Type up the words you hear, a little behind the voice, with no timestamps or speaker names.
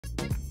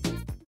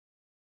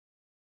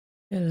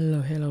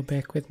Hello, hello,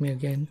 back with me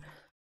again.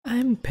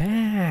 I'm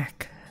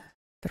back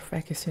after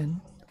vacation.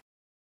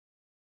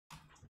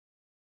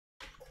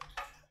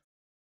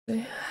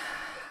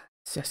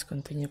 Just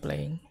continue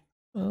playing.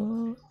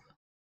 Oh,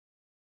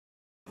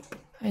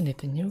 I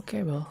need a new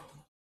cable.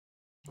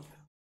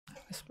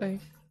 Let's play.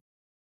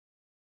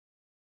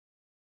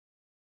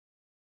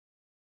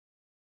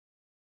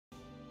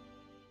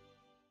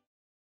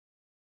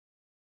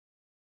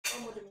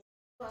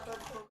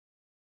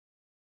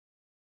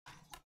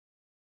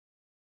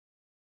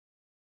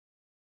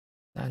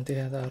 Nanti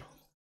saya taruh.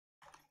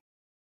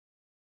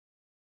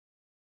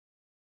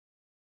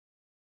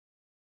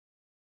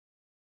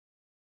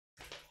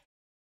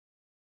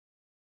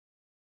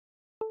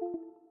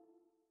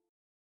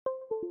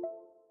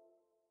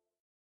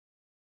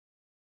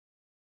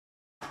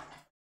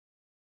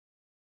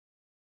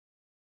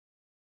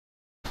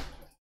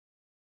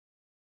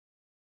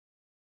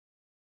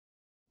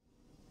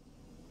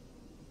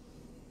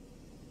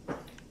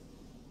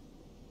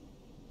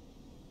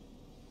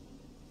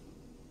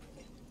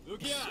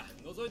 Lukia,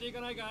 覗いてい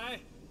かないか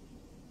い？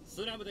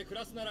スラムで暮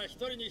らすなら一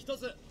人に一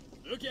つ。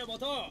武器は持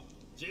とう。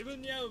自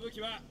分に合う武器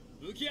は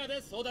武器屋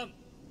で相談。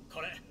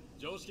これ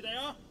常識だ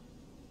よ。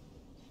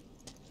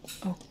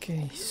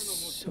 Okay,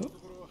 so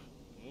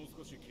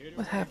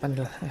what happened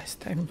last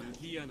time? 武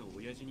器屋の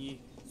親父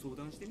に相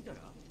談してみたら？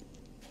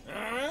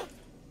ああ？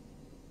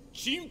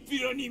チンピ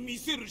ラに見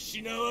せる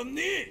品は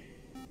ねえ。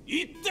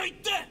言った。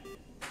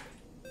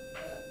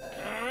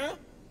ああ？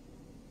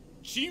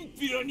チン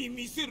ピラに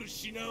見せる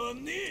品は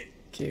ねえ。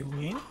Okay,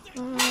 why? も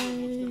う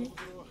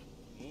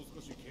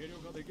少し軽量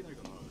化できない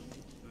かな。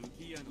武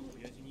器屋の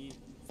親父に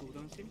相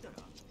談してみたら？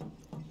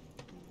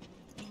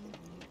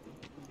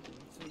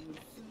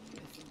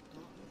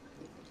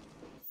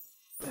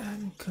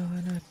 I'm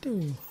gonna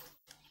do.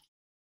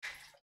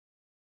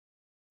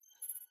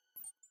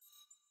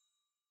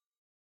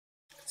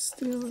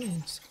 Still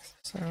in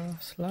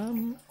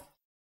Islam.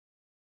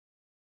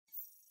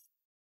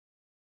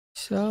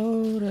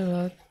 So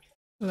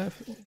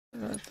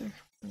relative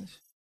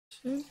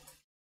position.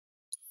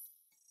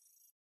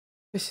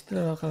 Visit the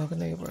local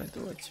neighborhood to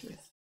watch with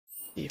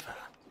Diva.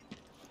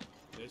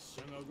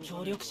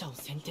 協力者を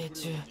選定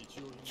中。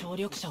協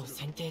力者を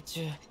選定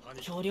中。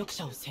協力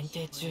者を選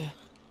定中。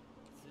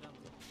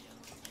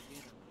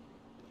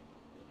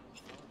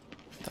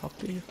 Talk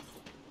to you.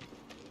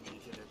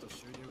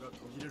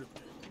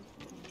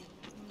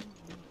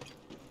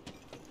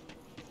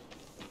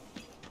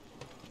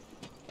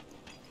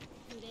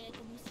 プレート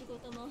の仕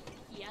事も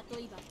日雇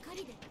いばっか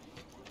りで。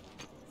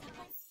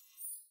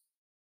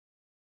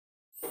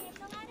ペ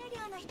トナル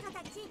寮の人た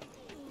ち。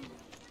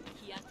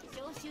飛躍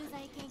消臭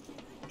剤研究。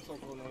そ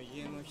この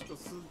家の人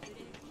す。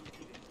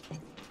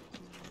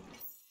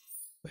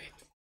 Wait.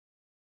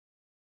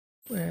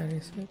 Where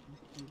is it?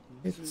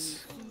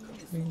 It's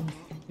coming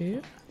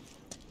here.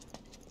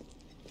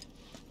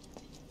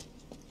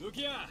 武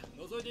器屋、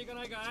覗いていか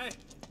ないかい？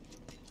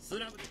ス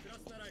ラムで暮ら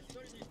すなら一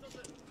人に一つ。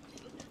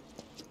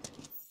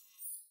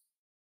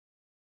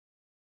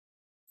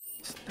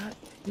 It's not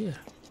here.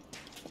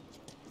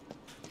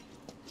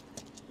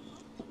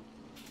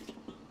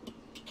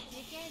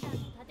 自警団の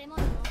建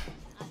物も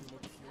あちこ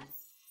ちか。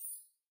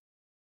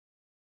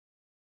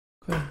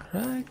 Going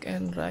right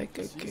and right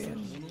again.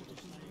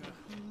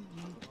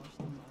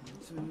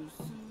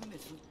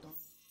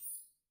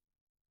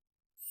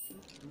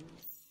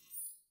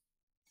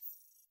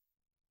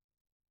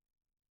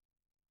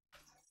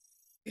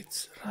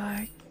 It's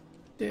right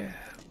there.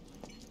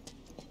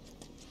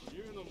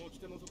 銃の持ち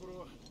手のところ、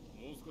も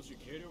う少し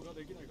軽量化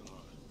できないかな。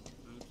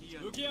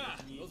武器屋、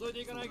覗い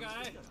ていかないか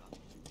い？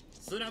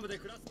スラムで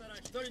暮らすなら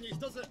一人に一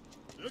つ。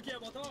武器屋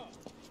持とう。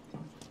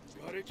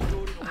瓦礫通り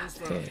のモンス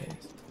ター。 Okay.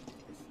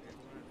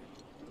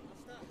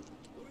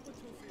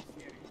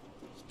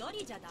 一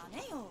人じゃダメ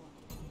よ。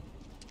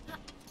あ、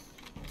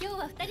今日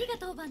は二人が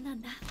当番な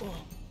んだ。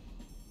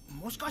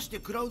もしかして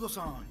クラウド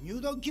さん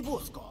入団希望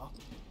っすか？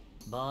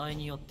場合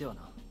によっては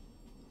な。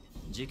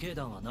自警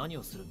団は何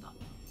をするんだ？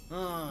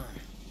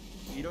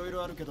いろい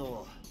ろあるけ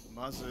ど、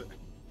まず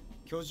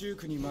居住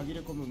区に紛れ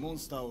込むモン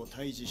スターを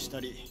退治し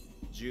たり、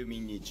住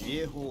民に自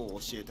衛法を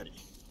教えたり、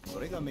そ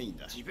れがメイン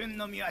だ。自分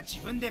の身は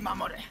自分で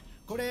守る。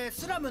これ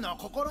スラムの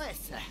心得っ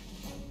す。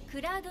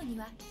クラウドに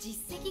は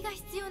実績が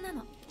必要な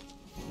の。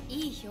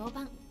いい評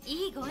判、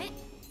いいご縁、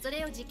そ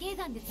れを自警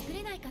団で作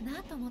れないか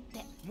なと思っ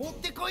て。もっ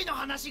てこいの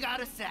話があ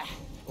るっす。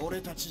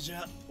俺たちじ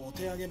ゃお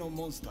手上げの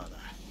モンスターだ。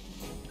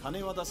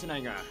金は出せな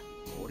いが、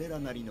俺ら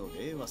なりの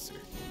礼はする。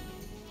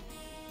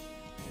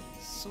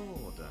そう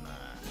だ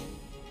な。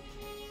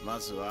ま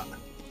ずは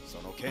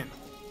その剣、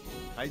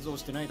改造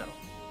してないだろ。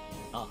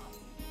ああ。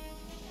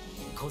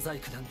小細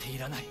工なんてい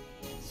らない。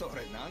そ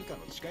れなんかの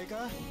誓い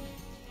か？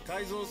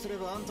改造すれ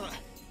ばあんた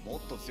も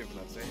っと強く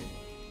なるぜ。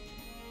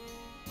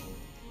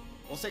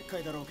おせっか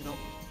いだろうけど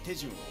手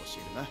順を教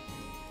えるな。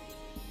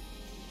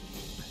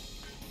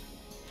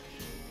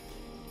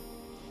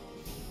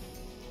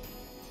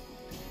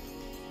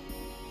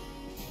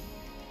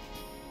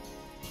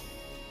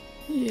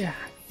Yeah.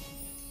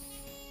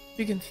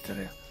 Begin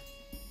tutorial.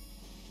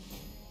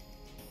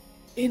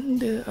 In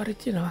the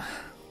original,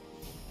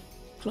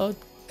 Cloud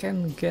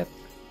can get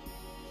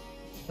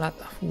a lot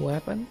of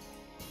weapons,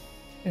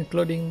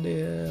 including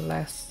the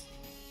last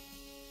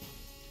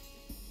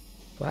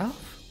 12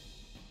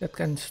 that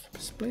can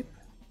split.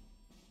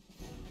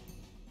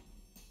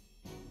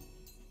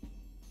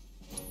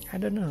 I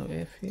don't know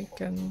if he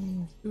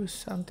can do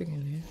something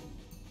in here,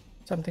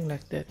 something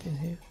like that in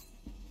here.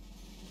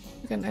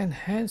 You can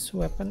enhance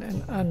weapon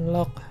and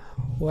unlock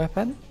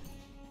weapon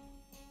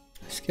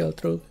skill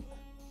through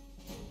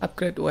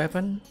upgrade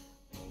weapon.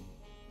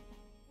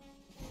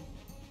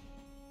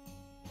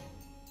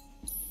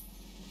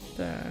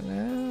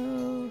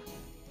 Then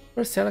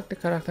first select the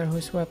character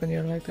whose weapon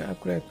you like to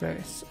upgrade.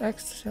 Press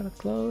X to select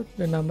Cloud.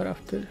 The number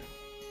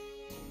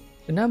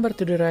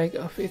to the right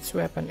of each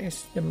weapon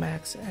is the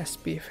max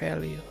SP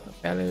value.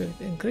 Value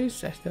will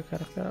increase as the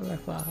character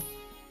level up.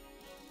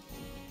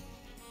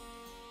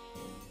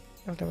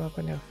 After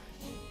weapon you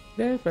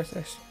there, press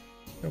X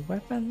your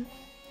weapon.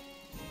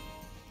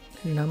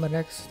 The number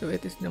next to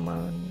it is the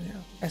amount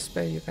of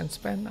SP you can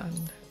spend on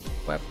the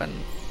weapon.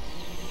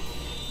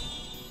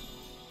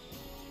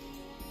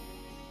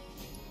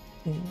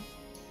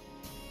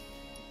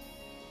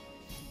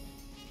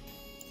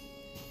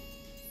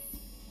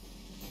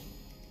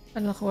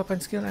 Unlock weapon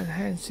skill and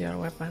enhance your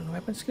weapon.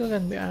 Weapon skill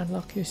can be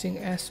unlocked using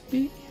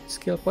SP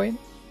skill point.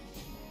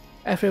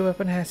 Every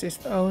weapon has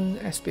its own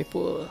SP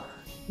pool.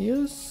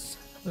 Use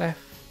left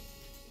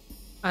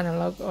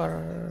analog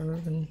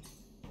or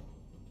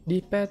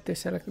D-pad to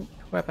select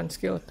weapon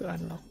skill to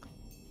unlock.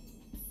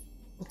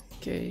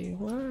 Okay,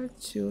 what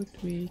should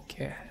we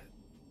get?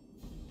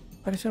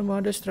 Partial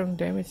mode, strong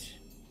damage,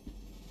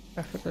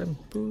 effort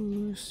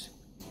boost,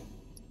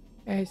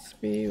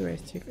 HP,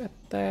 magic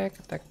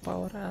attack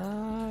power.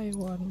 I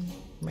want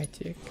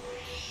magic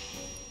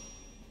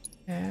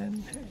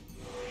and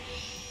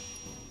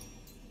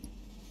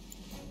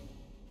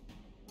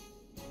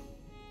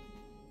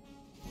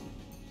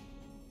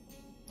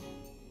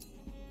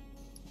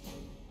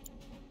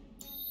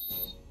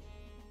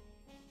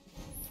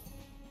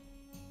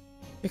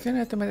you can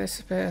automate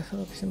SPS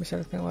location by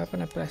selecting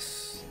weapon and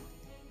press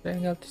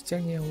triangle to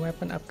change your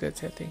weapon upgrade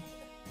setting.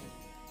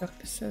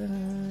 Practice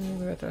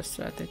better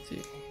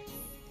strategy.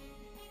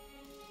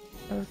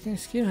 Unlocking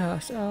skill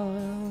has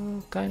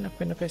all kind of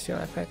beneficial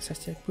effects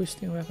such as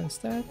boosting weapon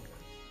stat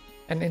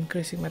and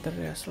increasing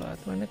material slot.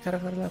 When the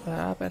character level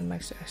up and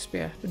max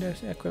XP to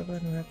the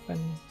equivalent weapon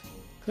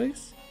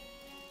increase,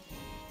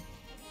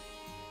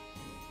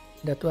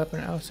 that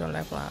weapon also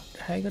level up.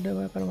 The higher the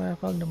weapon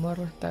level, the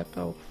more type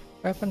of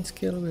weapon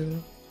skill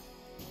will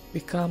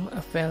become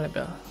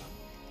available.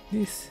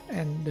 This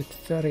and the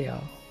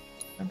tutorial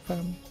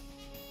confirm.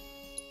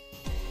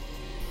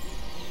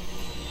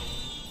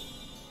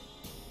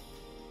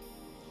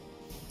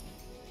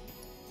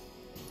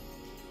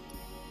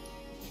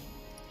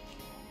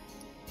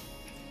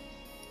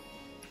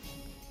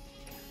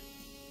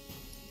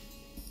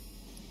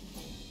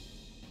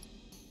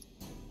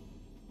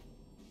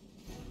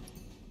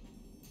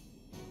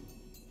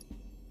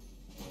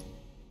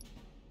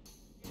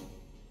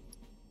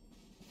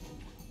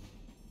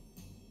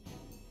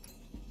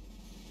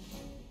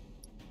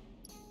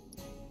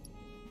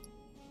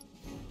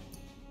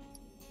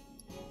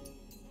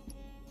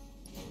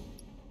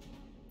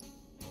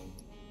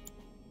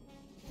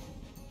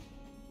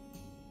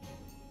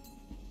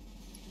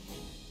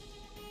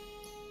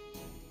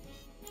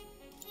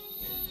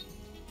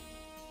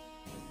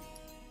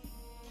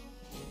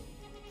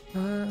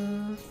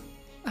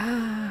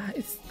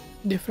 It's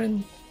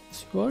different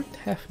sword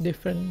have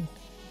different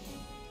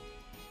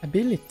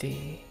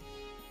ability.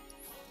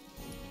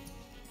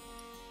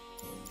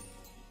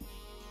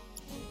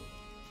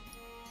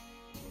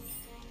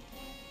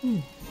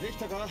 Hmm. でき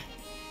たか？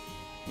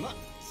ま、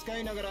使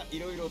いながらい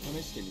ろいろ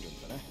試してみる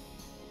んだな。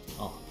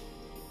ああ。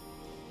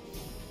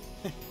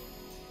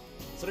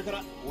それか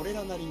ら俺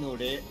らなりの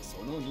例そ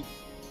の2、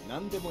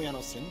何でも屋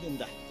の宣伝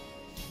だ。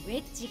ウェ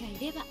ッジがい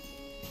れば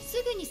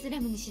すぐにス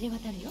ラムに知れ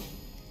渡るよ。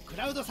ク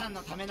ラウドさん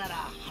のためなら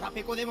腹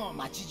ペコでも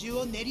街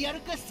中を練り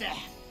歩くっす。で、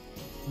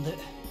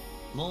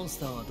モンス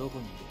ターはどこ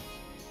にい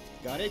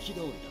る？瓦礫通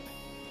り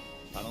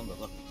だ。頼んだ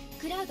ぞ。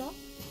クラウド、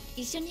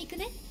一緒に行く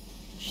ね。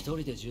一人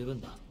で十分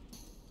だ。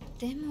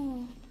で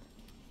も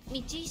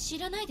道知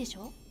らないでし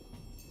ょ。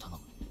頼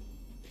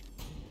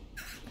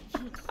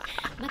む。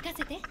任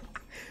せて。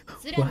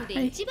スラム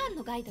で一番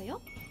のガイドよ。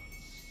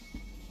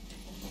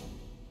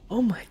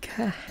Oh my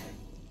god.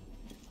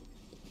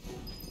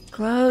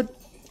 Cloud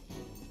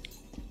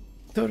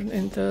turn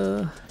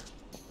into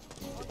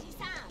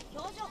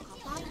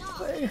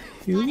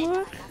you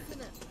are?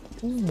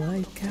 Oh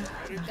my god.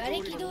 瓦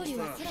礫通り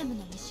はスラム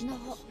の西の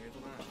方。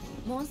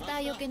モンスタ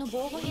ーよけの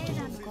防護壁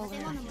の向こう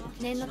側。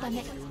念のた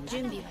め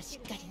準備はし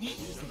っかりね。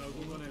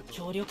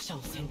協力者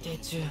を選定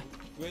中。ウ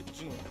ェッ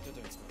ジのやってた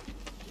やつか。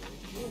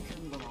狂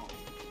犬だな。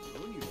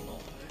何よな。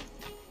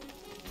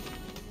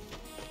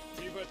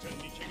ティバちゃん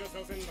に怪我さ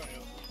せんなよ。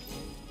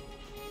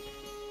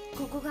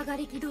ここが瓦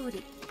礫通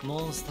り。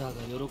モンスタ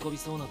ーが喜び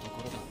そうなと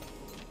ころだ。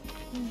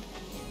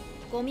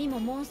ゴミも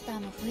モンスター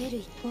も増える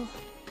一方。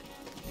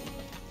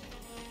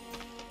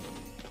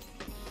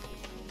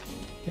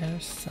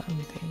 There's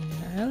something.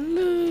 A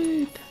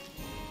loot.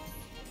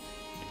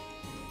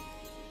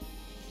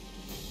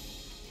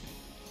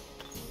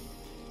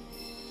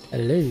 A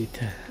loot.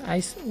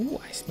 Ice.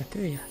 Ooh, ice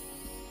material.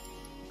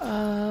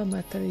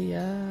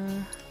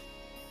 Material.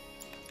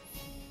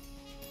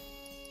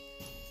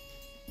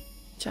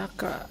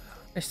 Chakra.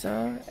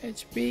 Restore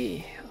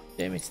HP.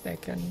 Damage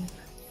taken.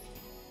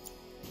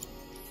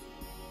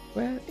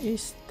 Where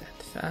is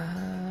that?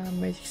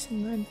 Magic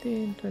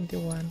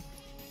 1921.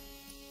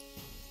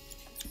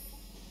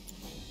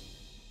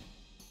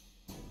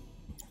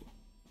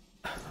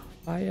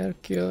 Fire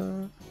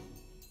cure.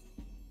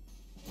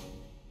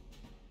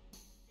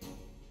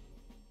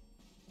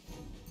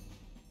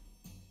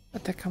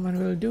 Attack command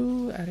will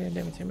do area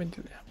damage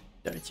immediately.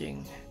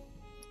 Dodging.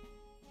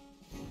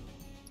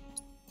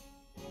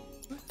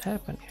 What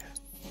happened here?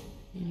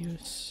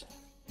 Use.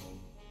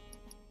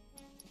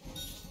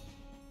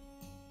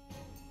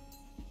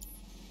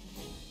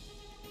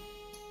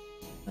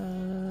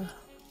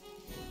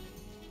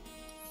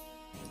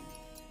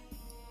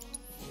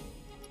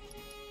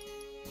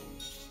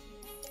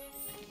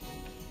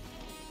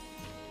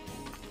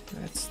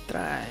 Let's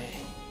try.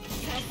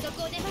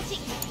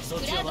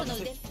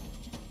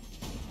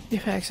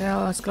 If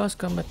XL is close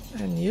combat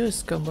and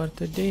use combo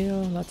to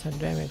deal lots of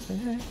damage,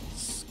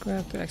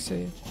 square to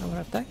exceed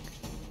our attack,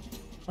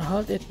 or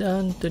hold it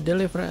down to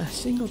deliver a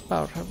single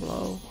powerful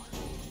blow.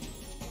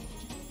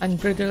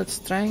 Unbridled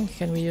strength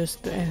can be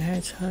used to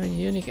enhance her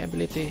unique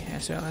ability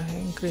as well as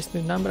increase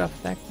the number of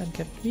attacks that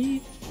can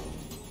be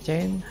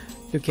chained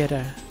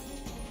together.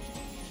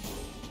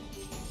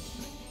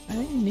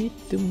 I need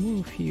to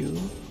move you.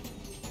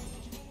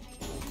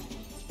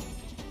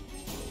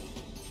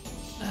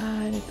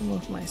 I need to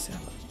move myself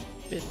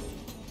a bit.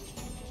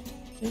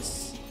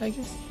 Yes, I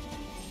guess.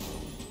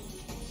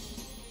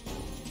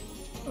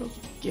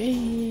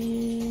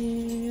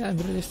 Okay.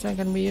 Unbridled strength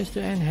can be used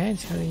to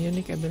enhance her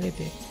unique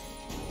ability,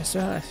 as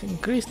well as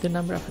increase the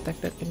number of attacks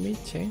that can be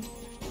chained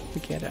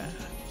together.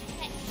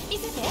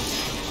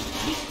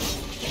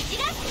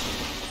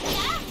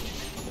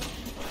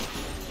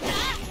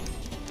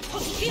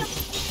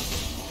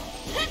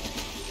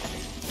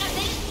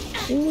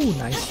 Ooh,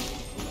 nice.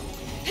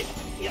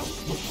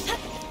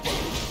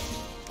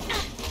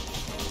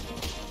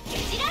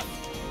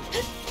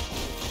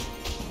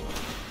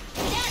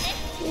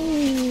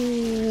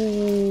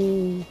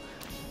 Ooh,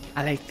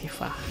 I like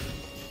Tifa.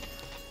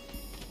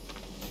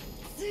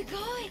 すご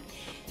い。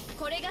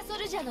これがソ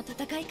ルジャーの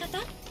戦い方？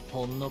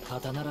ほんの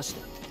肩慣らし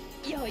だ。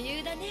余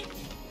裕だね。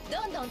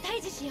どんどん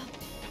退治しよ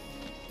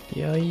う。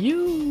余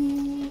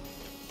裕。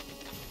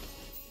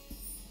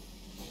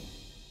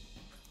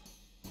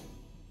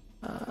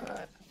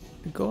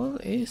The goal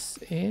is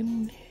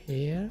in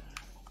here.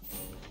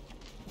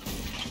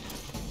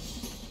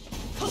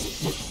 そ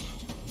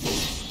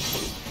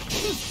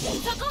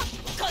こ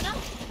かな。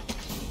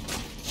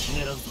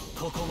狙うぞ、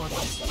ここまで。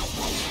突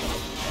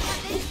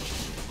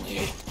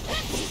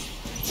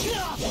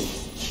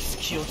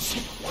き落ち。終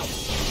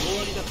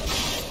わりだ。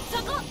そ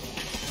こ。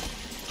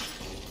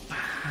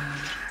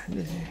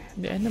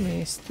The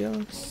enemy is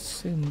still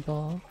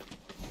simple.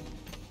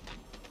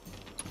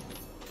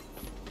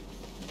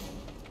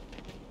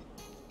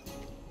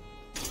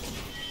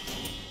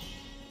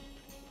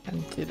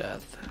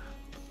 Antidote.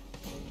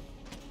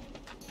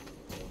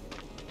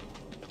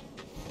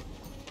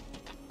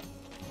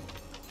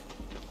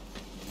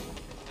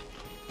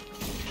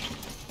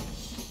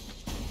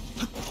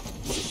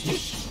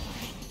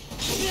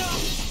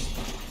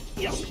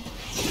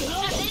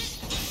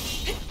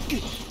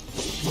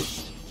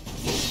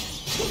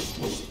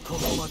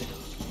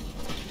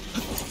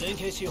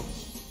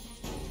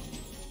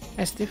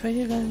 Activate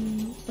you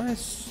can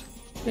press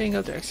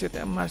triangle to exit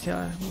a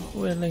martial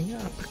wielding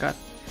uppercut.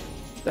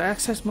 To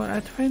access more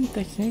advanced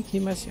technique,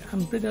 you must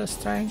unbridled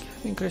strength,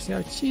 increase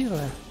your chi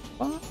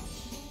level.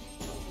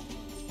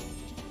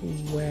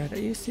 Where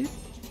is it?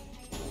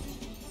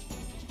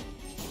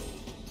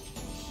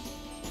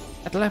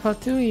 At level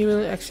 2, you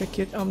will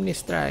execute Omni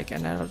Strike,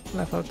 and at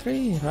level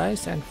 3,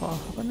 Rise and Fall.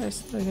 Upon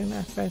executing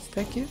advanced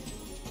technique,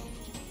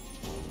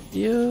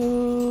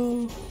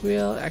 you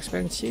will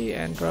expand chi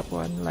and drop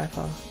one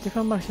level.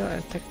 Different martial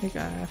techniques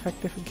are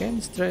effective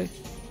against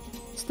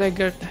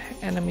staggered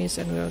enemies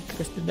and will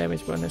increase the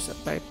damage bonus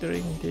applied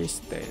during this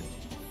stage.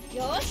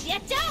 Where's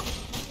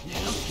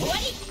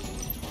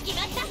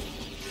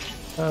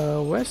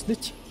the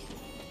chi?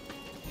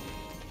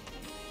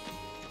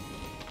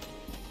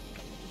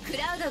 ク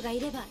ラウドがい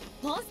れば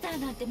モンスター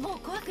なんてもう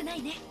怖くな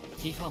いね。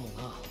ティファも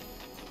な、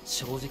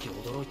正直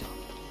驚いた。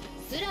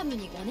スラム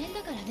に5年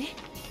だからね。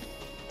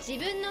自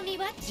分の身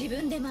は自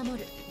分で守る。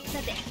さ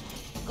て、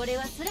これ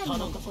はスラム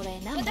のところへ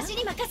何番？私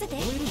に任せて。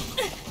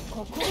こ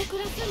こを暮ら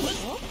すんだよ。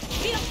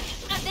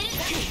当てる。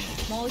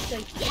もう一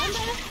息頑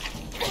張ろう。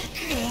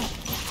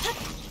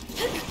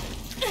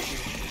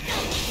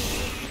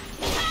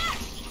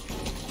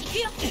行く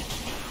よ。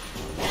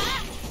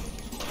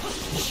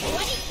終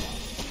わり。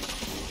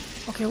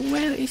Okay,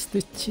 where is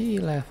the chi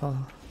level?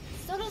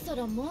 そろそ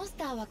ろモンス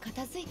ターは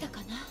片付いた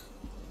かな。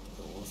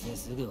どうせ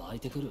すぐ湧い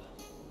てくる。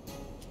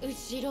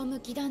後ろ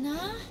向きだ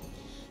な。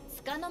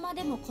束の間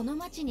でもこの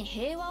町に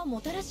平和を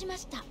もたらしま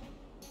した。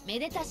め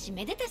でたし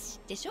めでたし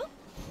でしょ。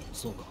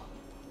そうか。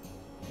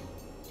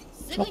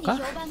すぐに評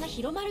判が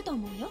広まると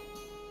思うよ。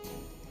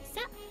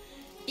さあ、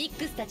ビッ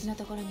クスたちの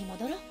ところに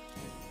戻ろう。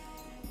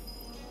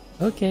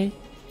Okay.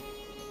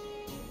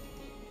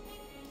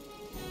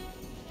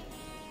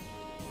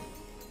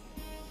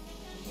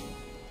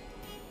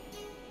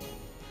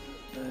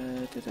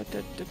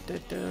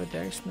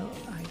 There's no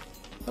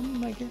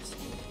item, I guess.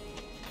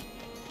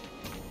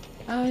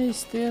 I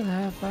still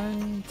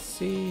haven't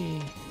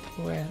seen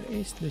where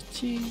is the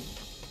chi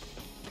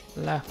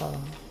level.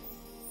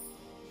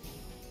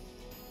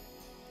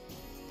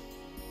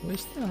 We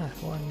still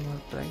have one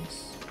more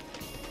place.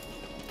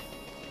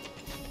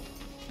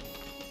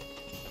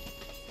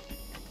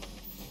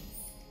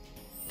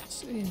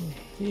 It's in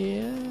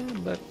here,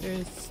 but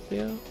it's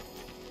still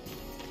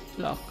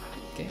locked.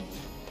 Okay. "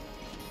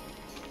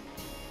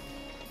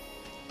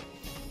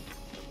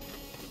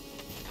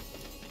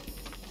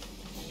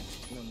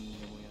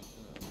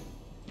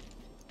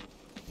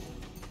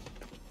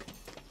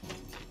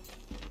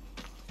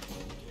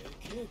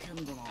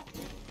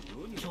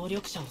協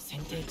力者を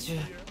選定中。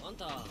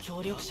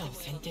協力者を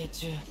選定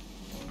中。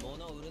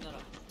物を売るなら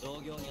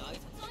同業に挨拶。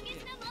今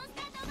月のモンス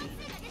ター討伐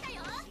数が出た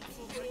よ。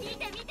見て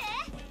見て、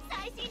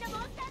最新のモ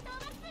ンスター討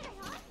伐数だよ。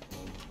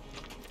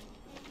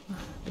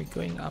We're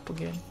going up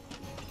again.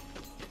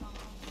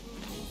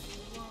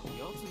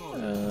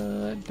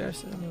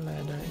 There's a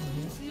ladder in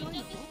here. 屋根、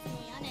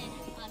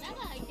穴が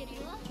開いてるよ。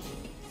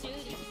修理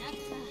しなくち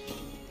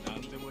ゃ。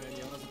何でも屋に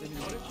やらせてみ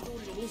る。あれ通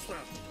りのモンスター。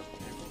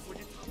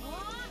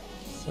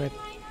 Wait,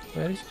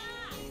 where is?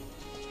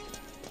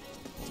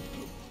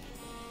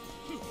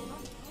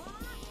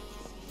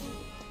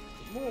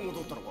 もう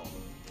戻ったのか。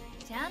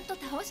ちゃんと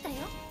倒したよ。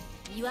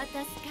見渡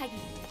す限り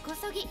根こ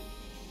そぎ。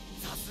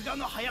さすが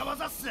の早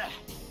技っす。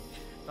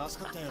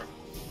助かったよ。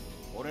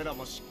俺ら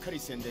もしっかり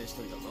宣伝し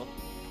といたぞ。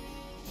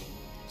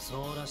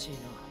そうらしい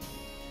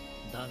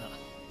な。だが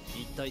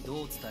一体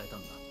どう伝えた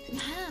んだ。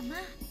まあまあ、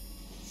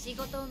仕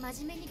事を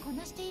真面目にこ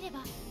なしていれ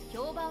ば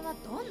評判は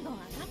どんどん上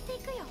がってい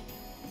くよ。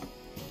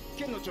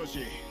剣の調子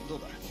どう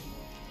だ。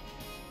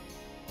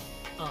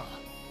ああ、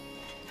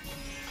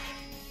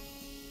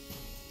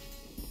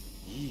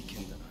いい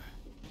剣だな。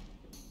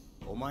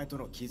お前と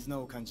の絆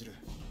を感じる。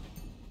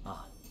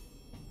ああ、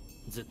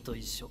ずっと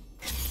一緒。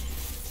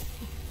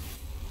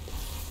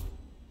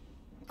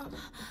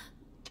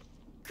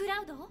クラ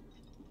ウド？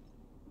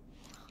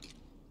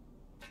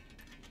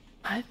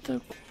 I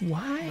thought,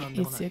 why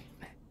is it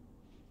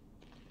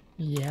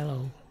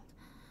yellow?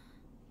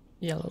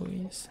 Yellow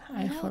is.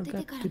 I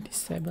forgot to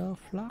disable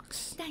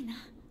flux. したいな。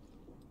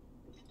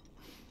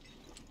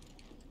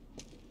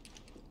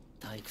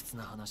退屈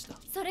な話だ。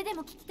それで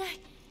も聞きたい。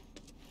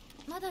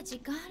まだ時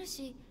間ある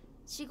し、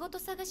仕事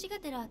探しが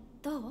てら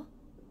どう？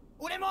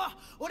俺も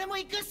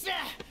行くっす。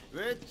ウ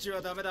ェッジ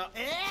はダメだ。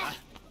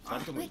二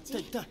人とも行った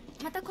行った。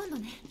また今度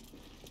ね。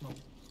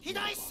ひ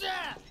どいっす。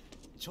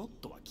ちょっ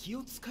とは気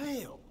を使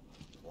えよ。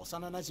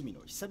幼馴染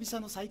の久々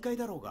の再会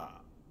だろう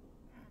が。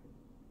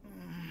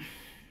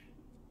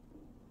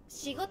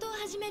仕事を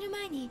始める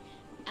前に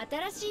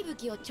新しい武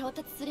器を調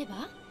達すれ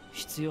ば？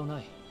必要な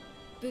い。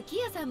武器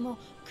屋さんも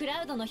ク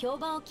ラウドの評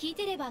判を聞い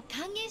てれば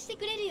歓迎して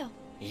くれるよ。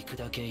行く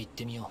だけ行っ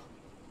てみよ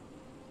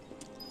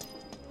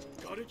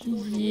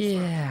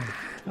Yeah.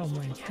 Oh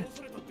my god.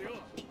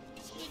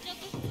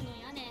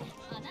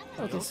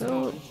 Okay,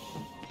 so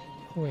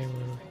wait.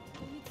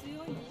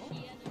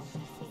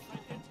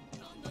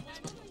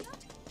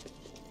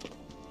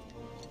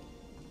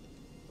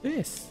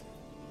 This.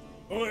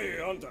 お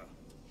い、あんた。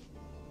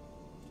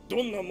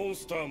どんなモン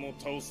スターも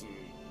倒す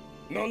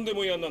何で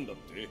も屋なんだっ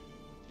て。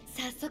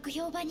早速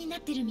評判にな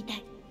ってるみた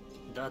い。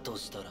だと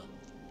したら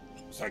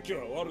さっき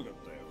は悪かっ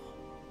たよ。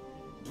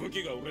武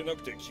器が売れな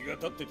くて気が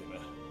立っててな。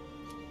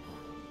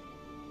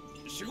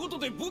仕事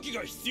で武器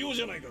が必要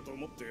じゃないかと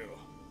思ってよ。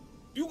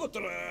よかっ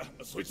たら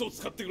そいつを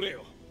使ってくれ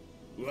よ。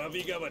詫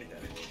び代わりだ。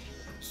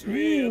強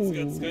えやつ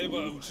が使え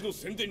ばうちの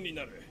宣伝に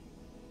なる。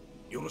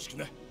よろしく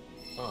な。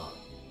ああ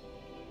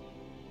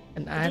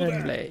An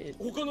iron blade.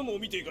 他のも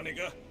見ていかねえ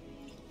か。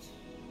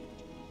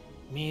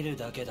見る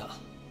だけだ。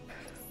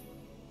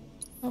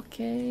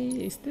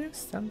 Okay, is there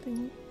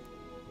something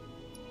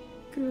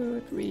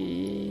good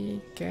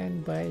we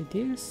can buy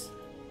this?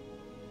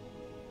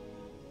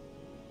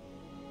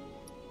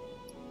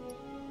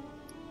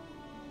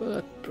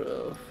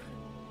 Bulletproof.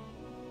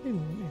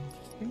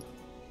 Interesting.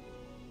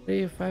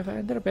 Revive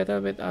enter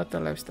battle with auto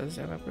lifestyle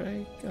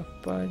break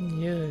upon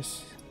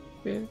use.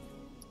 With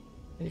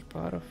magic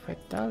power of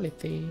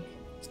vitality,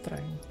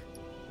 strength.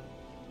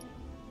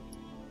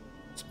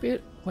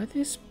 Spirit. What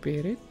is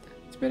spirit?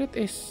 Spirit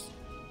is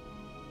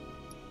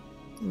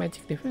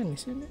magic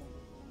defense, isn't it?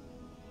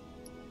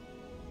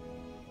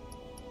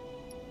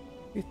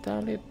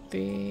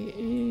 Vitality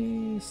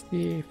is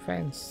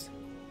defense.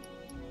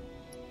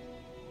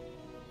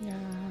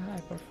 Yeah, I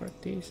prefer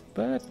this,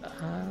 but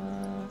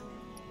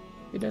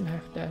we don't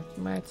have that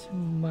much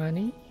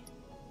money.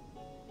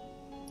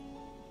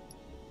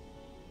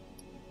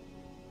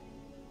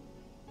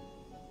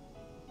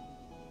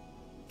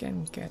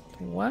 Can get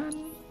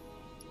one.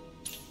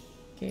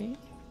 Okay.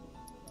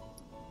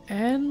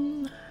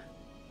 And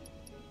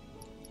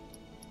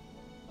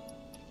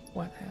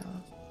what else?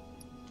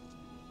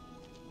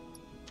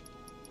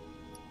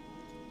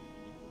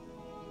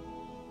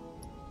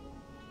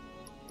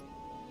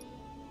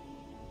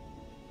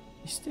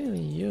 We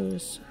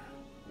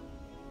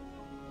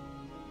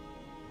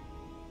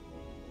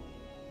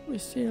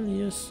still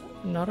use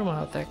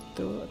normal attack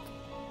to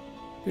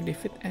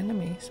defeat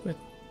enemies, but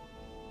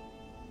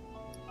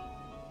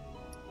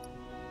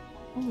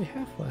oh, we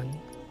have one.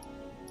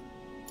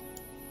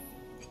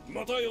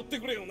 また寄って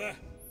くれよな。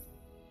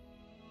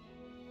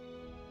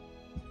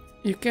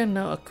 You can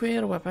now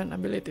acquire weapon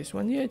abilities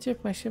when you achieve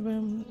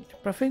maximum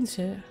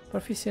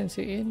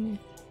proficiency in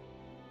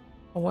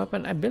a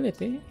weapon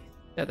ability.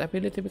 That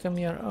ability becomes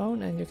your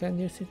own and you can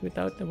use it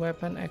without the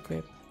weapon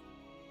equipped.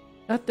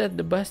 Note that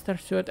the Buster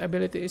Sword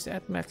ability is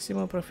at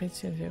maximum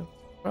proficiency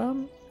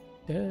from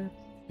the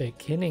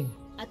beginning.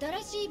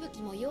 新しい武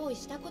器も用意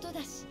したこと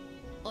だし、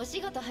お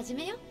仕事始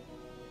めよ。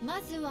ま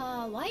ず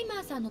はワイ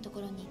マーさんのとこ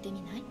ろに行って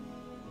みない？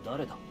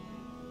誰だ？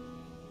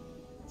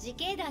自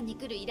警団に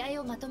来る依頼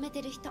をまとめ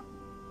てる人。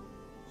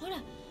ほ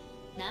ら、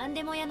何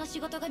でも屋の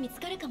仕事が見つ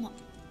かるかも。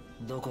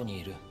どこに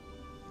いる？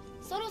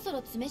そろそろ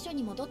詰め所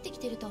に戻ってき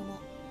てると思う。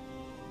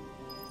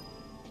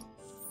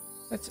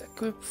Let's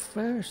equip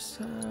first.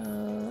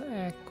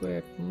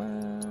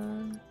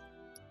 Equipment.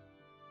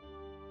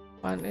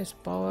 One is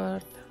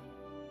powered.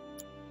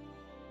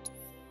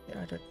 The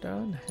other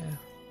don't have.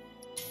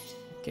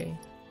 Okay.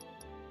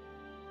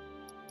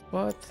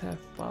 Both have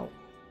power.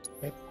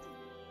 Wait.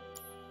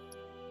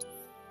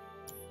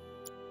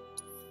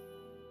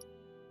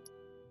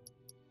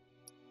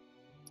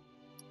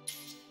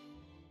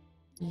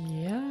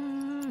 Yeah,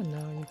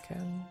 now you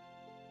can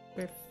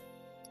equip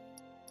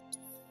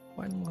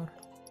one more.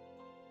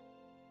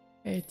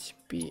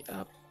 HP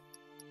up.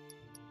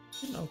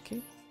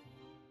 Okay.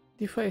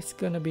 Device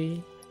gonna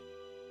be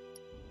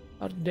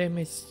our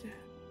damage,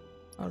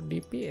 our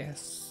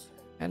DPS,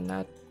 and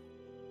not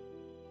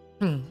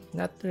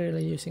not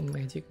really using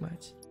magic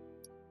much.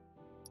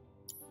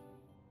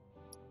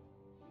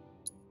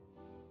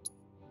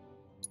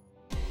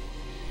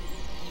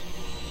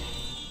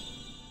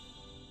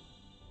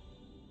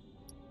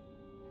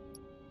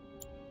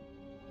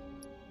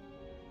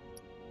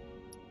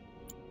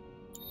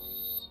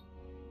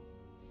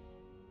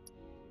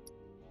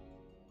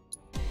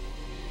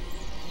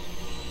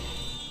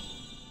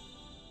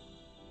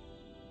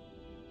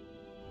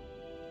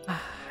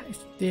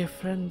 It's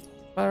different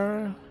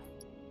per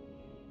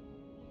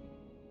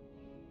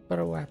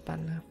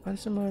weapon.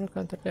 Consumer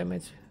counter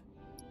damage,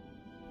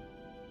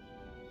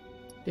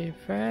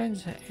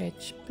 defense,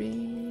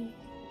 HP.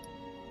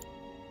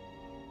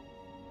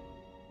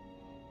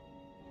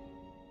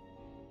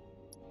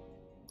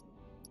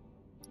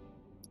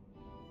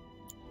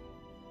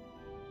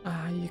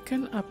 You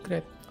can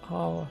upgrade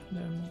all of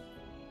them.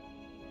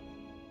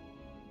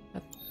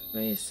 At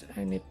least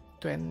I need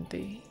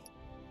 20.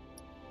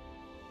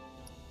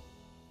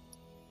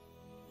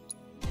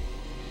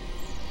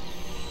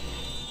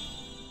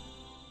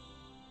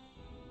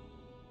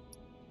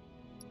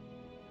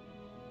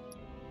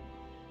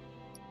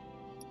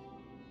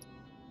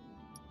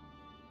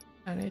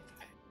 I need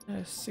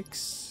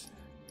 6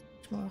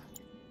 more.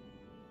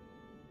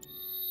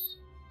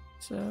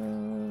 So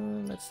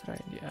let's try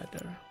the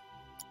other.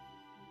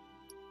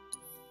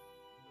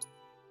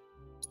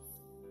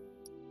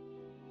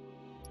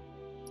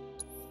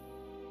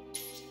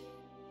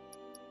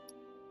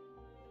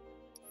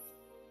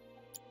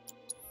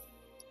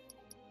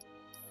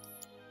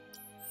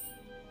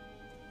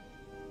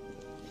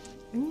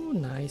 Ooh,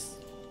 nice.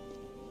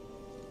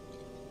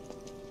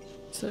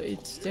 So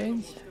it's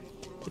changed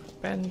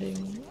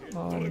depending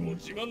on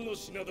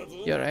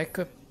your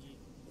equip.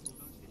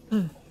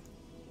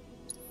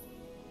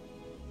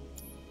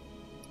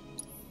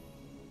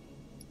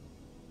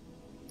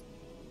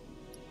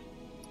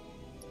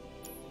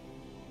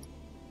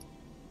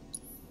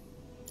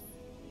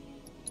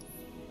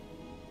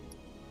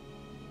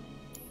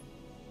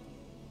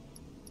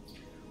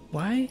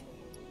 Why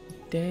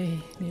they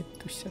need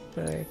to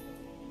separate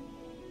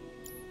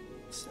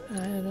this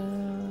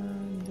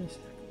item? This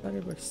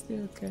variable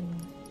still can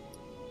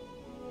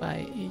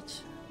buy each.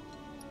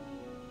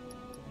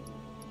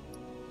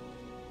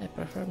 I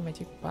prefer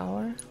magic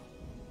power.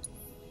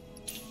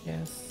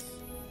 Yes.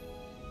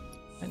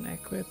 And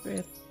equip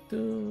it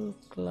to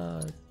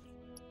Cloud.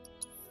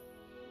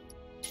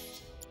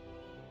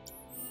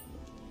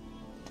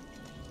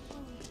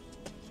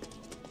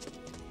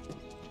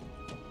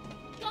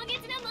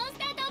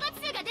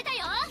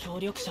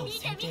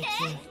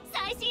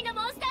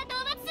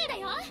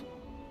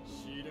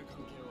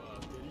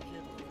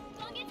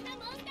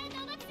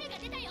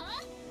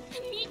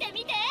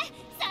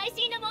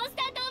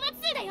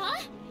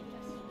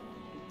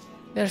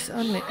 There's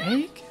only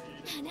egg?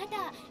 あな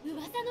た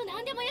噂の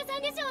何でも屋さ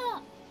んでしょ。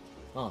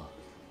ああ、や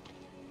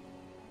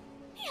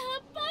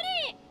っぱ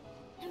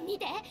り見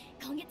て、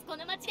今月こ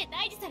の町で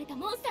退治された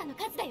モンスターの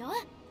数だよ。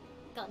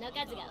この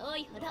数が多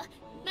いほど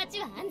町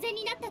は安全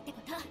になったって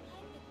こと。こ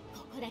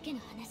こだけの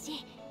話、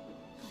こ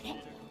れ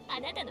あ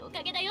なたのお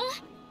かげだよ。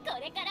こ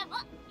れからもよ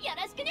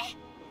ろしくね。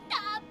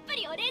たっぷ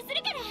りお礼する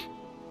から。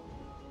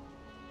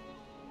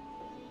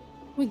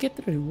 We get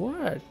the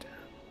reward.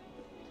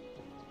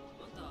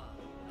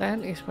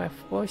 10 is 5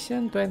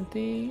 potion,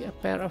 20 a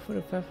pair of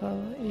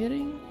revival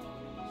earring,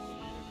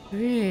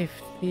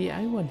 50.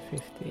 I want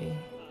 50.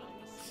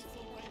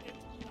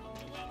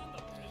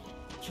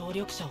 協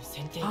力者を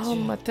選定 Oh, 中。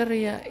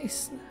 materia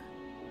is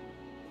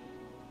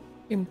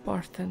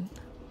important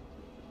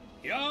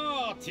や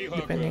あ、ティフ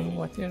ァ depending 君。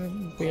 what your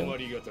困 build.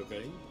 りがとか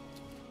い？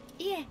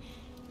いえ、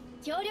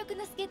強力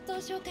な助っ人を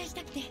紹介し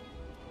たくて。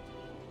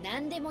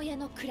何でも屋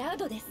のクラウ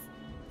ドです。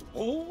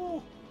お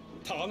お、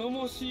頼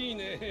もしい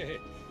ね。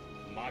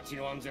町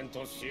の安全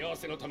と幸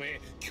せのた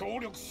め協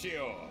力し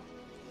よ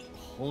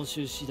報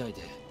酬次第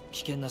で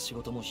危険な仕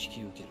事も引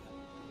き受ける。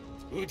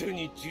う。腕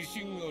に自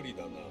信あり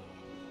だな。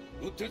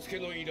うってつけ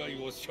の依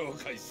頼を紹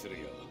介す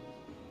るよ。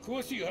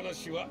詳しい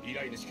話は依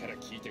頼主から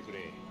聞いてくれ。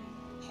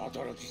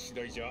働き次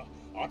第じゃ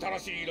新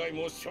しい依頼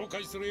も紹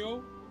介する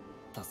よ。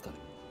助か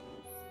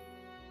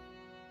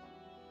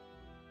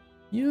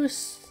る。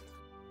 Use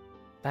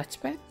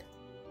touchpad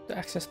to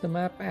access the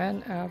map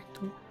and R2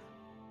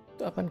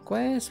 to open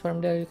quests.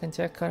 From there you can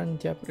check current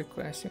job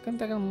requests. You can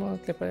take on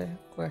multiple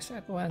quests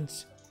at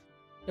once.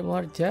 The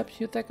more jobs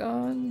you take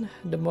on,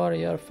 the more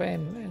your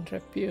fame and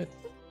repute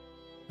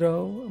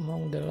grow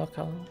among the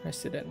local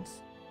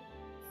residents.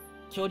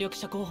 協力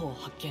者候補を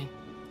発見。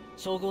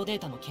照合デー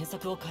タの検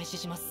索を開始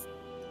します。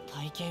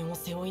体験を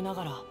背負いな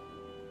がら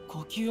呼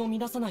吸を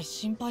乱さない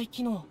心肺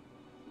機能、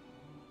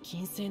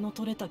筋性の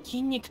取れた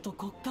筋肉と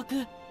骨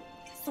格、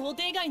想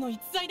定外の逸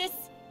材で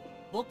す。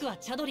僕は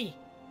チャドリー、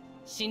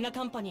シンラ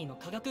カンパニーの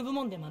科学部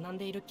門で学ん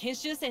でいる研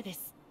修生で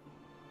す。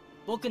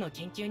僕の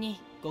研究に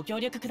ご協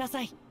力くだ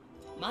さい。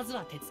まず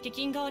は手付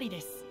金代わり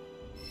です。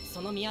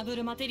その見破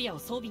るマテリアを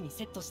装備に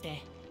セットし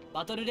て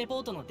バトルレ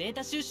ポートのデー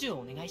タ収集を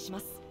お願いしま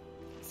す。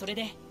それ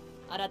で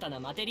新たな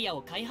マテリア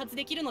を開発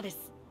できるので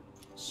す。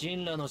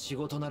神羅の仕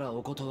事なら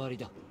お断り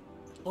だ。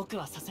僕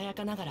はささや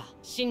かながら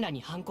神羅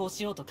に反抗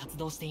しようと活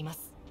動していま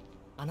す。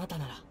あなた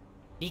なら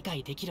理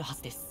解できるは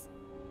ずです。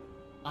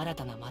新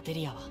たなマテ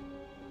リアは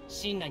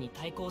神羅に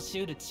対抗し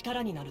うる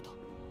力になると。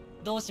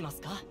どうしま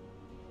すか？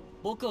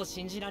僕を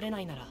信じられな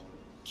いなら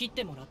切っ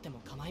てもらっても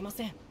構いま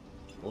せん。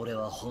俺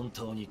は本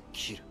当に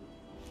切る。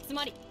つ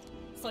まり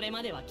それ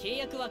までは契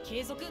約は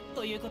継続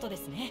ということで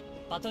すね。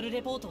バトル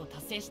レポートを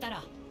達成した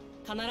ら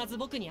必ず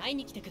僕に会い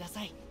に来てくだ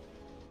さい。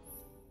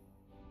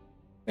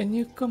 When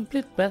you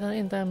complete battle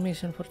intel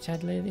mission for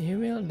Chadley, he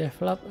will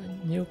develop a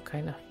new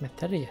kind of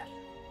materia.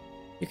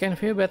 You can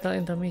view battle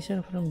intel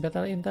mission from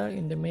battle intel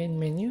in the main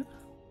menu.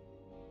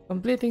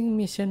 Completing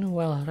mission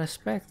while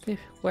respective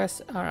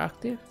quests are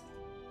active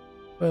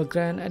will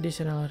grant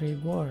additional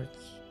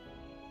rewards.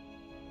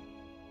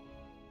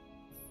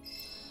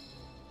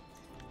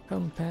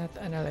 Combat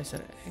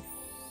analyzer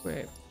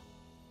equip.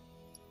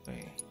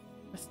 Wait,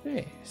 what's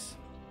this?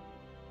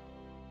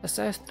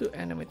 Access to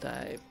enemy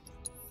type.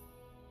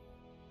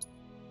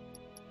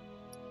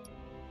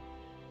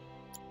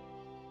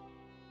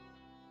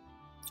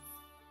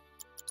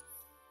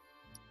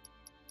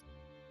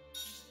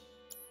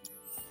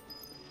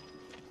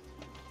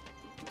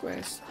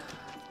 Quest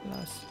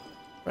lost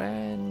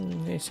brand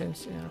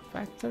missions in a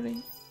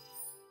factory.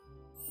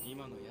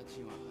 今の家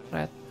賃は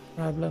Red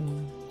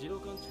problem 自動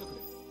館近く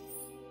で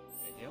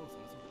部屋を探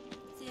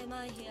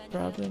そ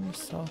う。 problem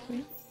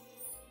solving.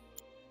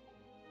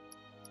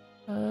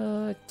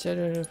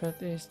 Cheddar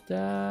Rivet is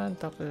done.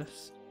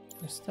 Talkers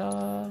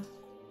install.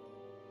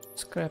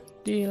 Scrap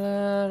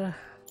dealer.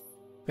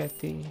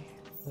 Betty,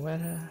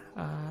 where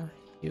are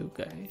you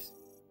guys?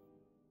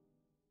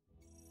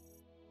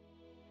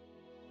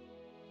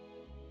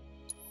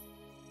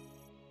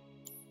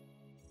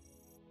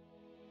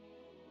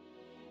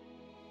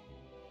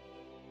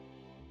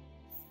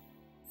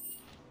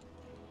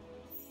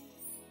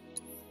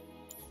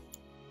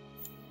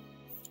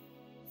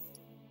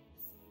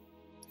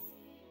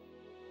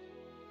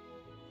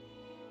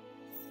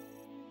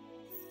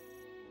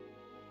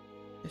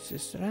 This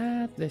is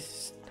red, this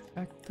is the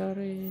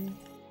factory.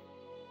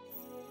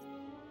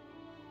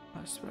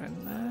 Last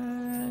one,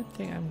 I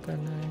think I'm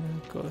gonna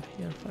go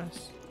here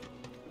first.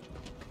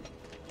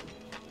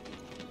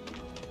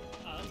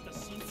 あんた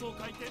真相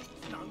回転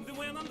何で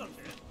も屋なんだっ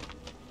て。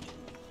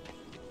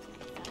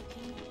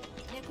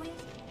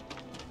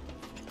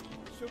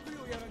食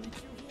料やら日用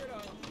品やら。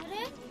あれ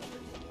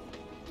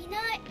い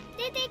ない。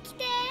出てき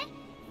て。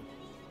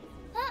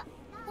あ、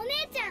お姉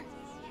ちゃん。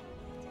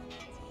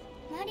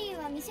マリ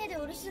ーは店で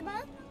お留守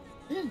番？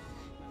うん。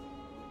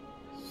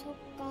そっ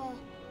か。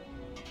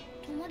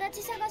友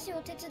達探し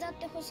を手伝っ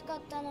て欲しかっ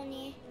たの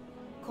に。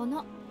こ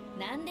の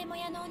何でも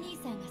屋のお兄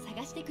さんが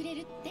探してくれ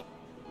るって。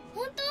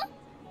本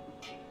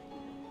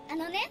当？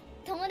のね、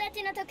友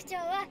達の特徴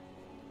は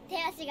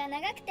手足が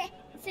長くて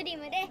スリ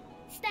ムで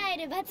スタイ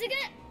ル抜群。好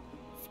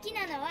き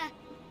なのは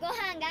ご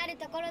飯がある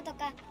ところと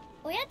か、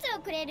おやつ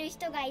をくれる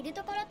人がいる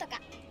ところとか、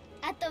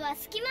あとは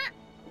隙間。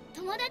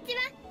友達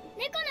は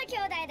猫の兄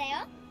弟だ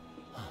よ。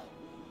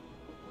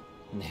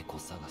猫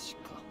探し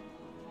か。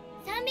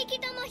3匹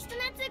とも人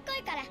懐っこ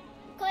いから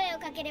声を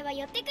かければ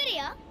寄ってくる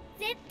よ。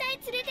絶対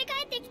連れて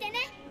帰ってきてね。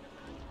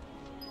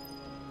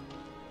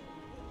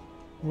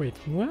 Wait,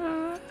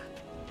 what?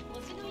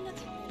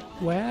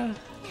 Well,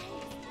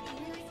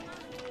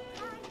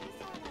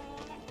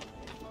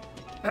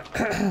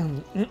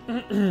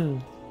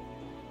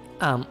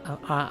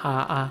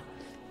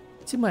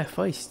 see my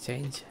voice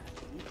change.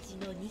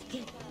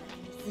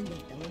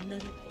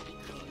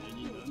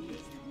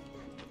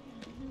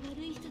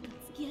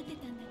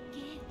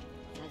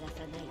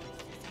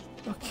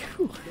 Okay.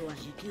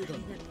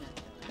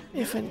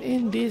 Even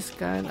in this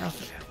kind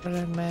of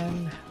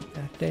environment,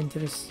 they're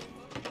dangerous.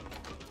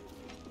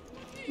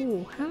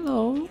 Oh,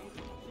 hello.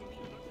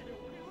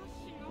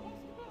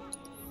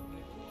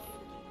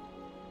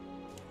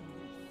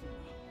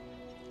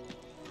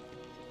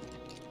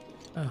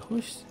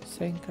 Who's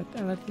saying cat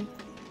already?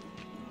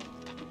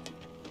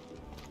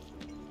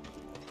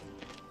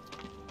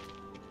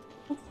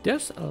 Oh,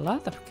 there's a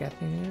lot of cat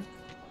in here.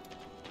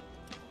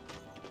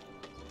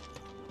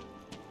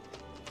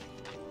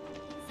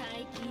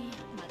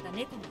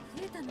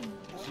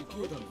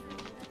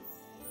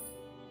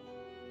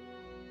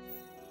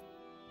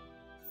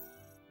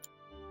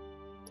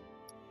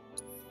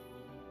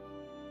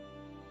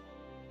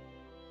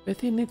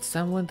 Betty needs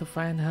someone to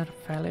find her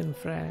fallen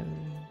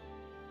friend.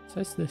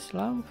 Search the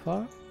slum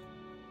for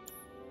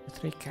the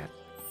 3 cat.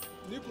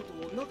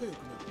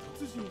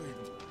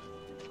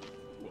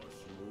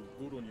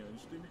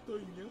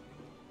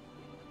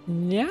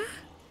 Yeah?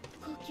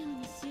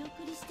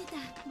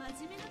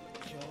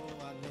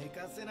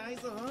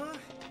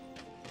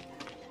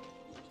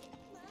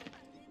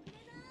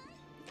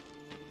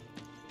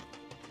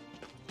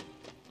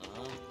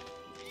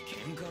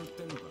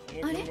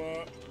 あ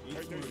れ？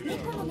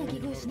猫の鳴き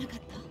声しなかっ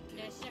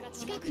た？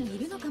近くにい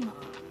るのかも。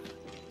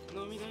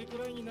飲み代く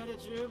らいになりゃ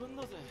十分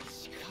だぜ。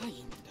近い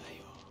んだ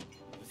よ。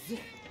うぜ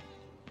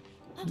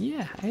え。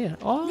 Yeah, I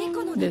oh,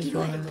 this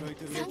one.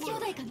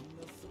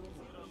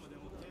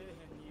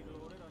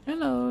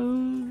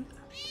 Hello.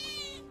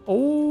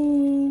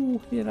 Oh,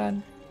 he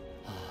ran.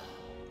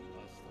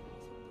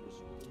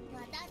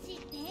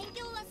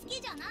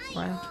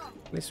 Well,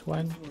 this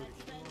one.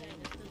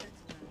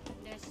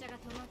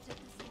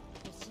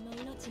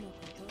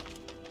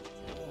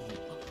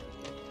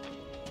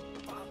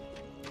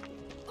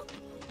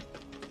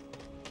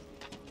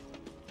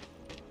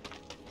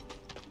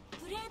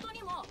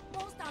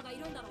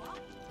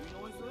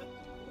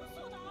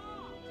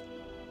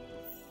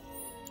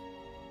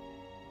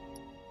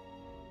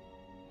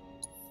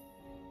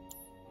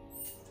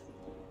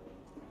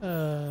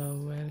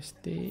 Where's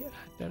the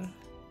other?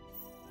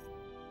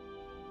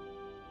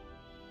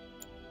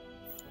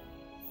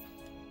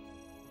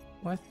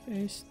 What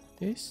is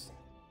this?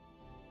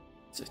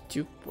 It's a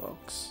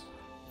jukebox.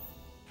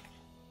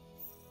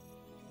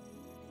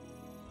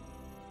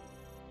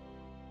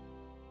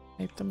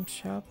 Item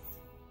shop.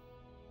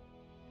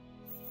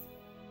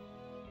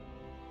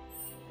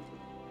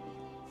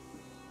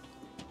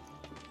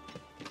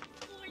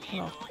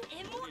 Oh.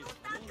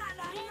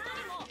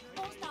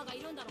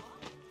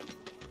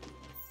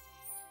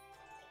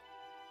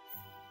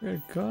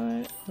 We're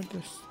going. Oh,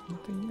 there's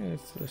nothing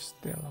else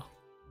still.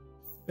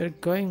 We're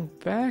going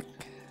back.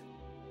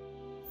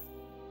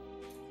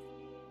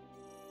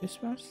 This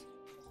was.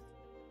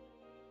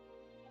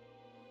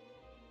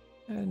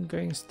 And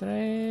going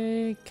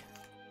straight.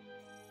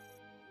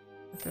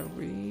 Okay,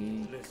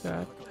 we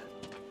got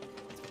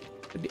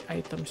to the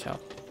item shop.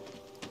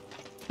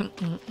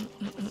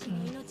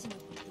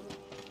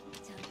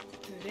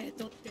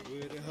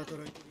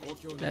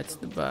 That's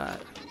the bar.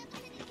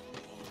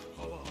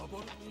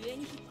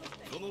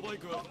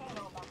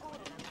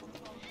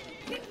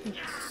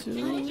 So,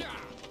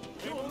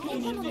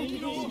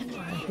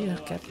 I hear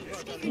cat.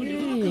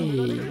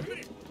 Hey.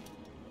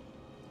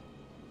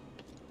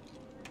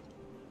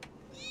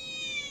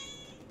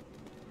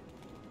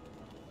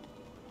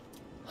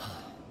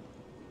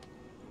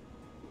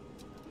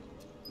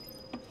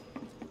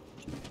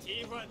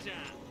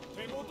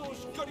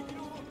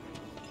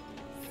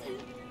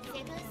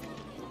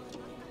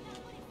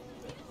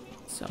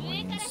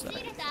 Someone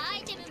inside.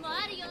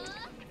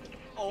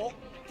 お、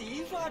テ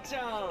ィファちゃ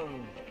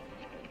ん。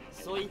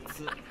そい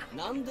つ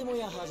何でも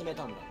や始め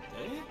たんだって。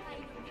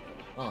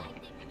あ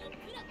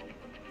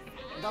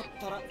あ。だっ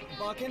たら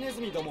化けネズ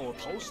ミどもを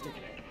倒してく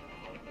れ。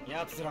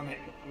奴らめ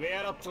ウェ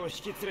アラットを引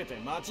き連れて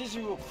街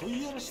中を食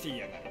い荒らしてい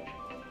やが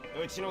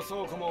る。うちの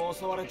倉庫も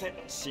襲われ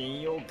て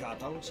信用ガ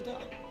タ落ちだ。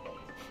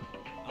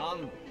あん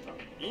た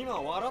今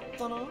笑っ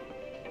たな。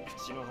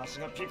口の端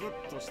がピク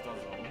ッとしたぞ。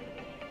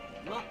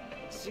ま、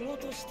仕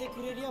事して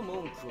くれりゃ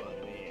文句は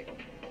ねえ。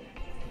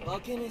化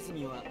けネズ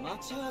ミは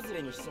町外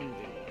れに潜ん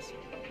でるらしい。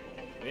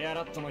ウェア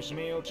ラットの悲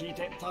鳴を聞い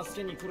て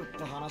助けに来るっ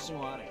て話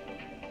もある。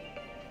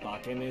化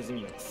けネズ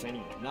ミのくせ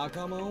に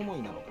仲間思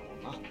いなのか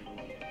もな。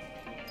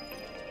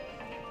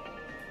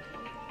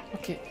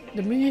Okay,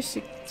 the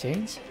music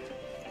changed.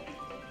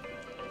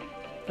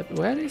 But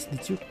where is the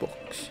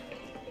jukebox?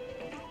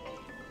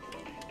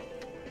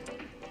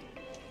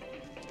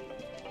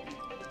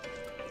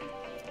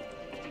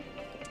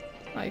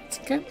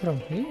 It came from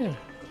here.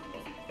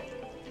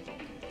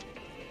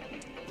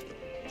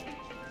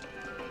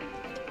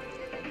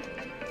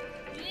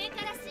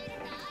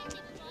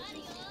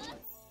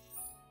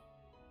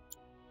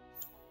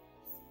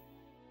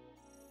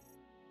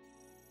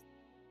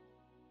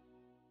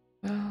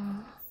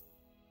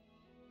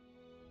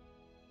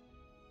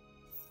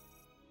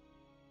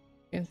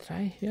 Can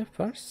try here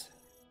first.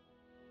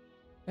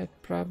 That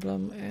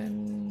problem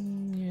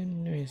and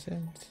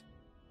nuisance.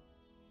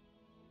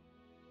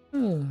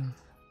 You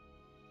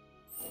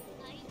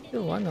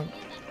wanna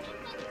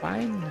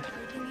find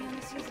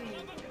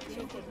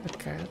a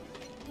cat?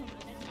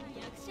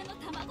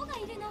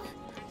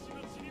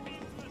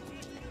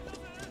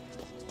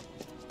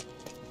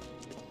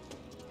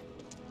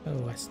 Oh,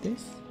 what's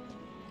this?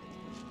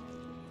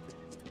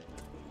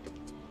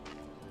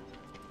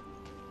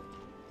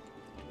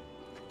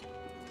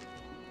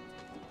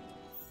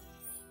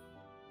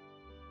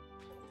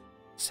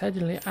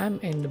 Suddenly, I'm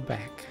in the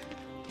back.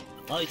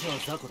 相手は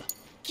雑魚だ。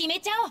決め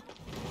ちゃおう。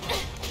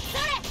そ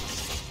れ。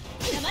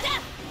邪魔だ。や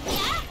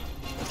あ。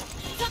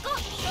そこ。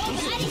勝負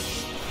あり。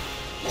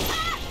は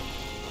あ。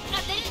当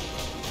てる。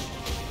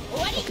終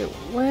わり。Okay,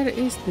 where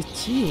is the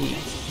G?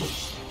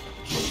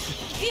 行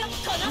くよ。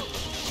この。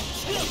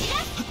勝負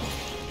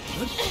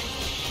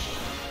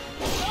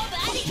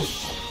あり。当てる。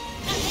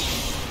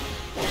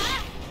は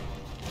あ。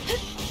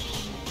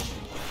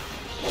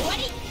終わ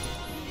り。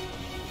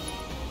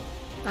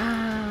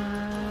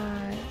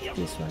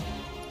This one.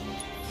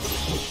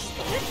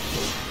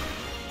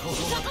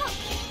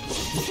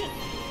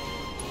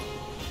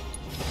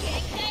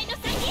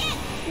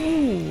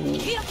 Ooh.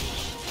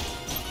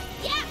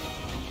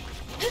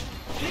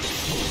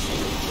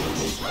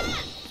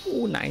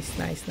 Ooh, nice.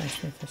 化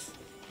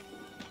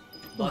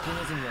けネ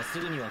ズミはす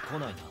ぐには来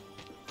ないな。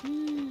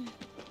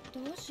ど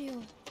うしよう。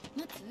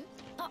待つ？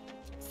あ、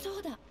そ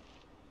うだ。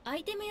ア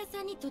イテム屋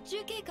さんに途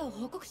中経過を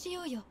報告し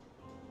ようよ。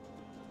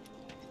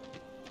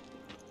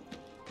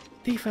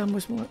Tifa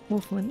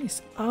movement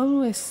is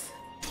always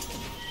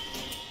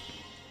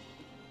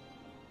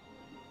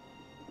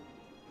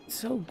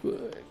so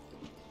good.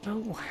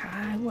 Oh,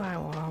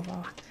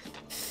 wow.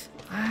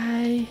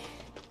 I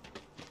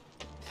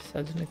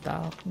suddenly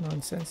talk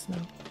nonsense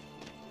now.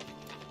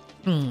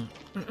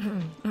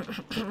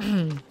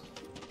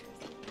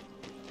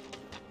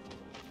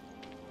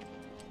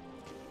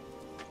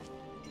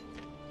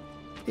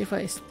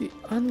 Tifa is the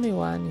only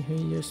one who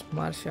used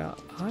martial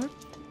art.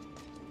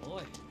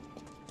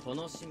 こ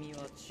のシミは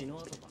血の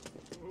跡か。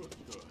おっ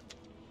と、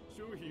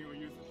商品を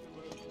譲っても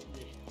らう時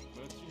に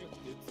間違っ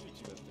てつい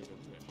ちまったか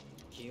らな。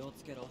気を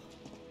つけろ。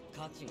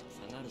価値が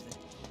下がるぜ。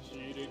仕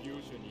入れ業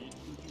者に言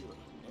っとくよ。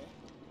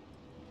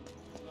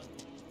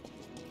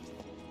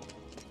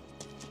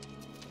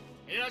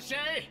いらっしゃ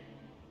い。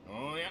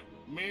おや、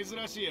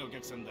珍しいお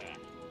客さんだ。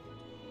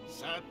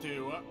さて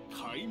は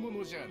買い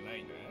物じゃな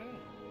いな。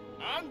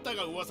あんた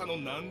が噂の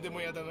何でも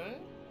屋だな。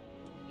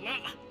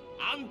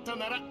あんた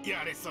なら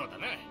やれそうだ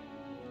な。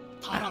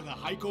タラが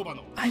廃工場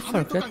の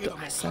金とかけど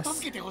も片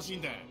付けてほしい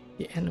んだ。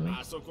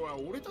あそこは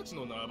俺たち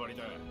の縄張り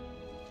だ。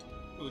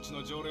うち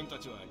の常連た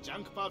ちはジ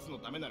ャンクパーツの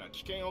ためなら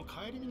危険を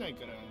顧みない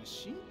から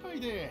心配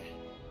で。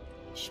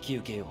引き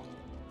受けよう。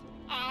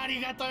あ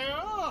りがと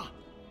よ。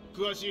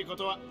詳しいこ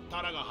とは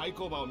タラが廃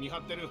工場を見張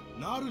ってる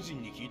ナルジ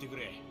ンに聞いてく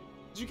れ。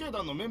自警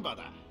団のメンバー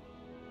だ。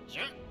じ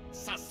ゃ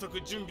早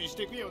速準備し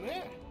ていくよ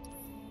ね。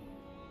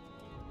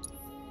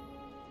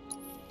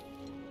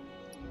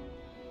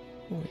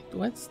Wait,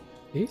 what's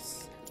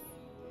this?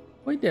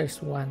 Why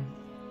there's one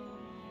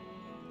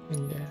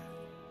in there?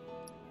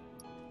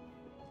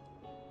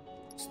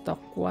 Stock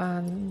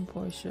one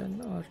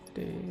potion or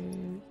the...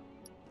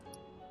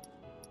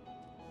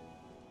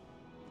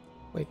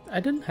 Wait, I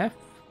don't have.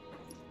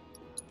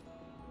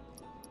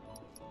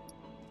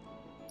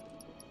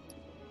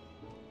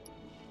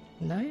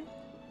 Nine?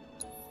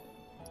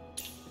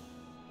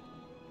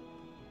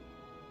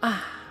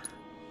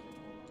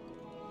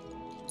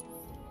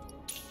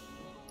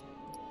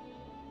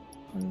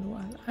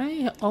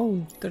 I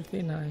own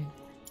 39.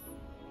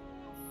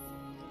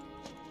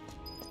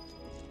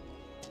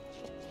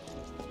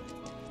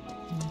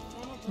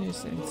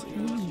 Yes, it's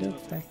in the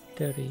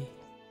factory.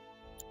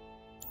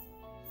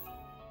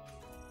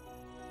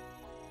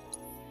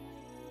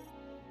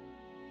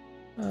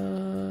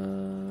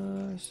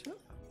 So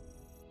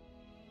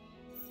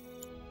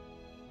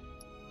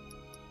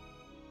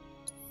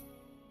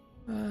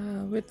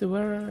with the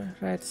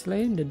rat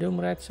slain, the Doom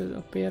Rat should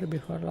appear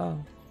before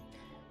long.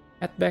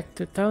 Head back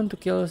to town to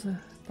kill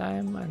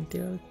time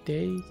until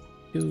they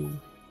do.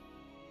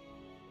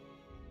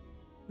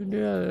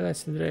 Duel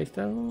as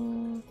director.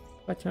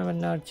 Watch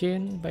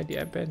Narjin by the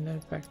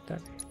abandoned factory.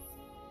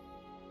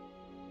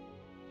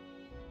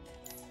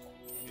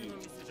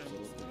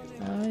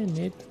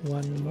 need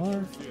one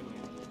more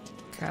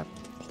cat.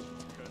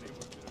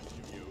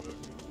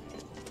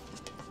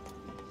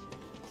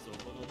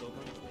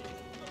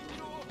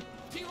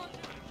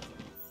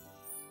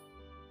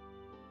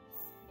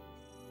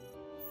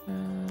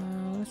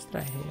 Let's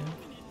try here.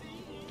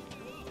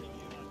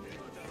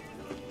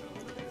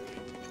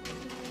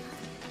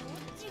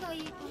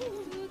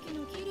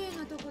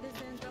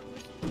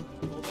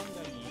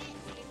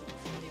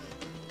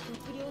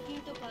 食料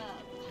品とか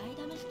買い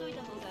だめしとい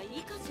た方がい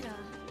いかしら。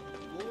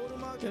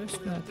 There's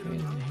nothing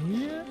in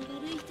here.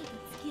 悪い人と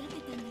付き合って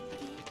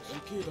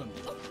たん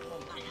だっけ？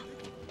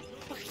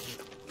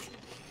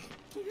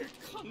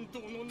感動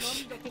の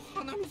涙と鼻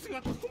水が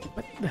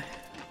What the?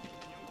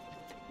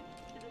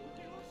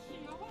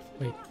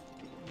 Wait.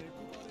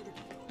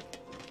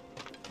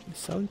 The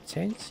sound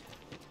changed?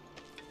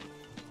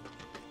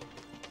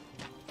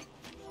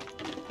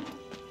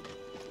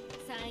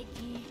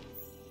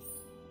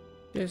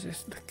 This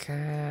is the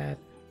cat.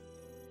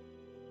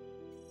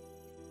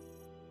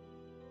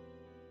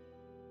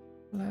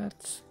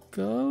 Let's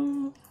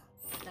go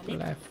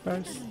left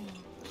first.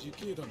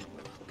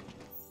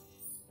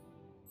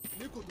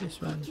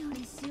 This one.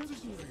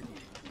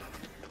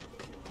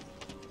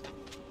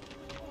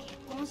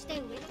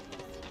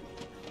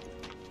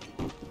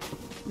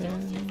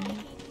 Then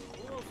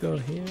go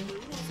here.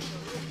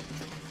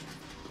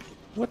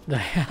 What the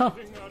hell?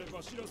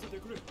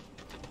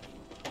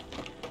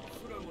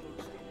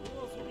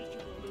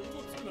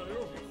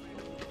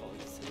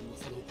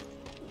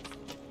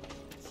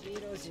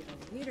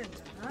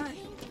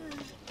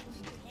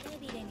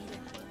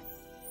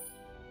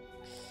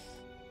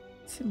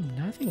 Seems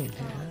nothing in here.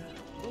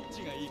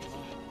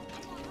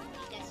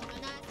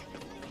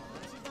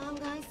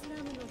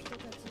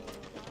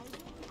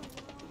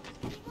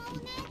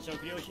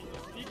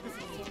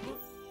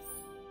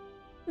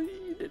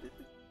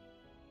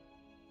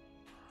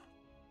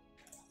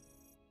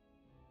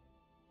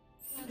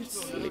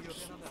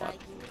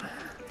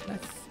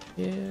 Let's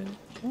here.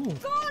 Oh.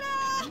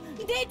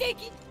 出て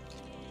き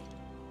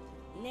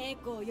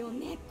猫よ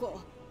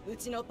猫、う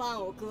ちのパ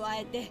ンをくわ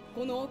えて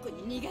この奥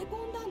に逃げ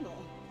込んだの。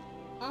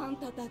あん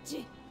たた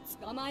ち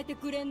捕まえて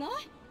くれない？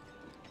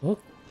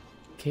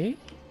 Okay.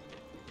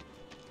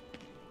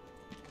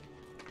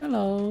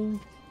 Hello.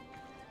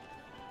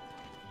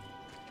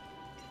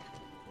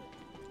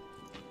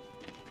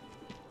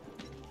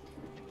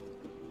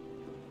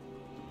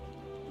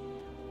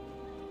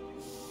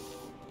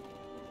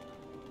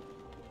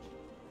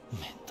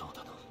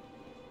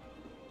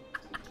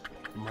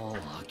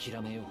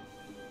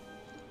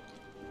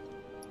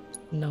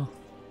 No.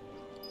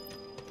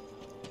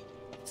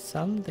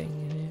 Something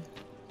in here.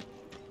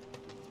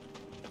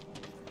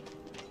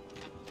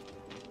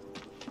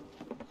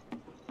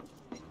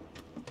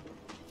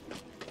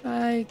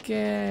 I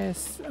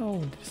guess. Oh,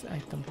 this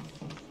item.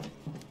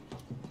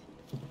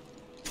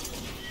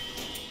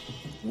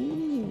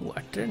 Ooh,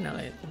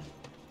 adrenaline.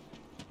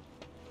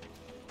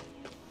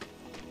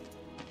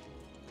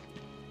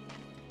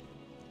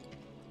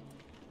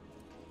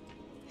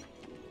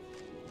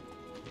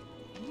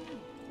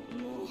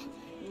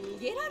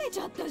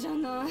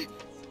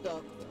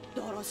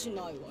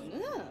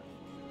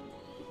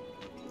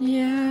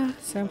 Yeah,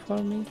 same for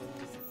me.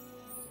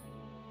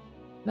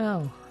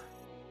 Now,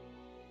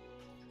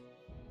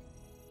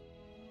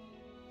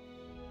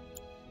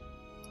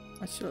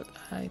 what should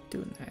I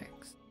do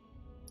next?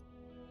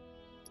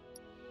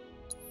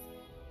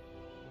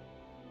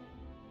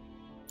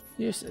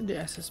 Use the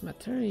access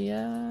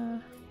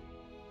material.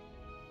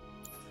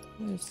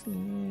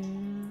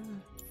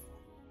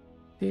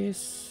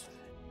 This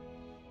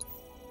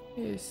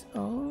is,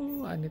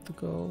 oh, I need to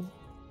go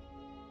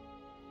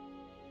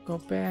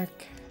back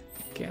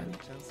again.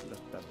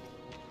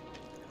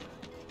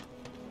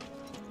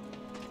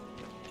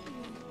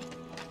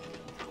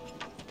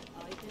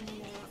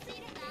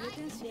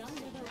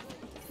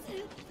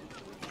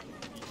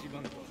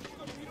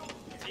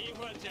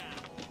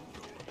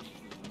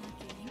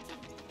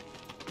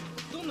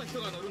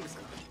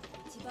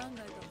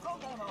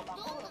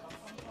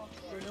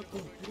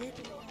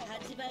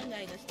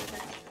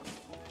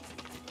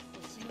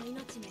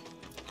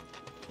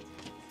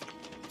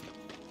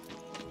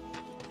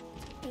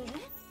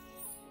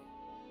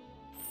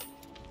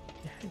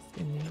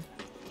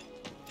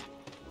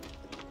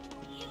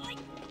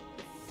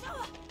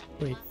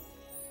 Wait.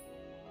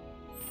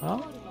 Huh?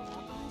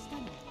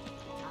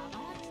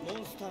 モ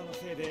ンスターの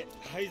せいで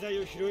廃材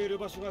を拾える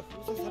場所が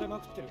封鎖されま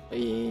くってる。廃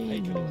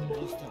墟にモン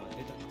スターが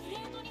出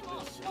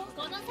た。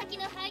この先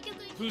の廃墟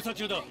封鎖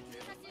中だ。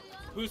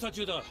封鎖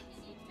中だ。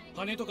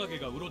羽トカゲ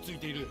がうろつい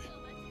ている。って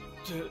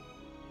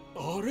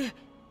あれ？テ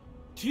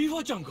ィーフ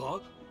ァちゃん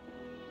か？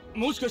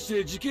もしかして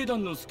自警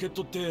団の助っ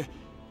人って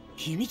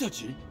君た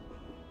ち？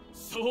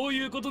そう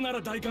いうことな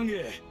ら大歓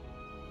迎。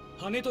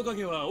羽トカ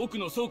ゲは奥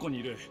の倉庫に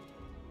いる。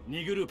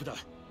2グループだ。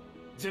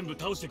全部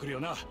倒してくれよ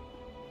な。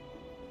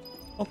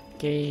オッ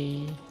ケ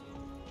ー。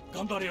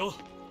頑張れよ。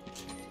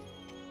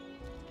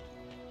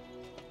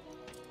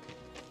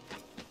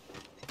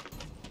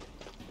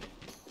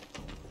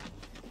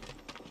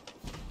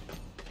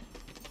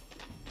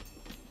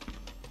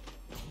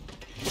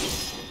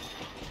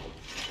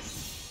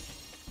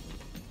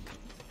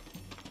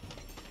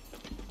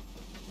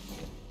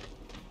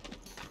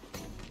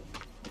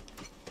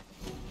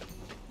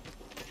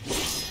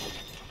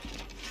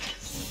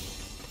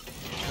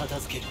片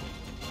付ける。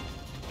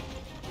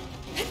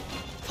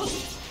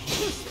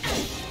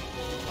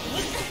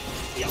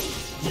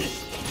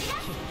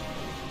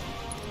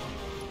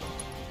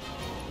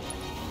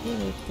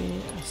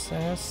Ability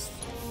assess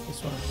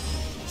this one.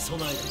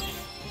 備える。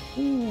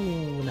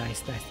 Ooh,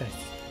 nice.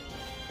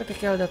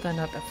 Critical data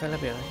not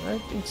available.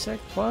 Right,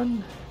 insect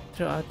found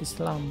throughout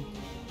Islam.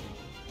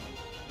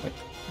 Wait,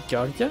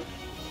 Georgia?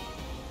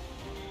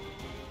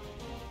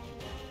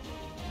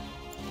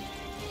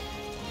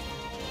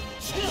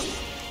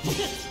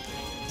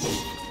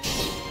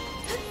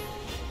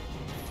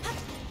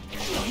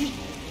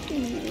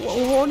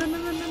 Oh, no.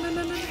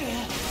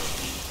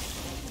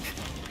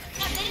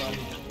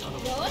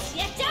 よし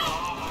やっちゃお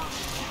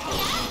う。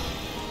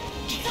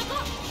そこ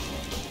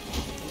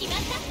決まっ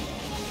た。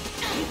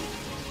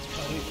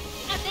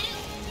当てる。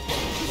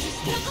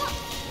そこ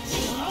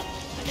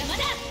まだまだ。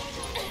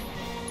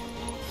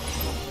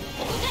こ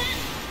こから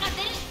当て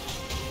る。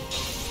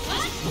あ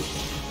っ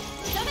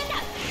仕留めた。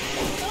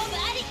勝負あ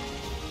り。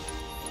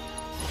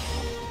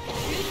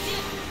集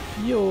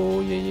中 Yo.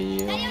 頼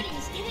りに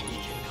してる。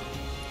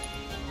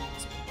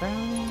 Spell.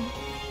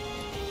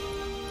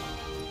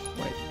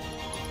 Wait,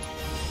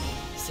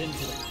 先手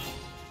だ。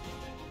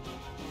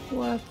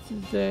 what's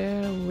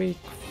their weak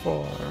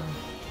for?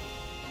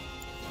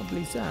 A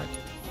blizzard.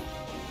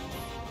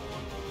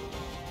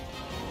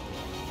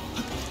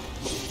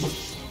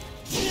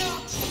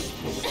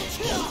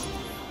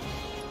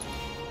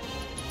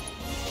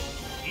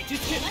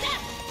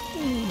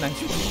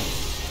 Nice one.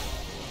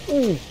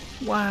 Oh,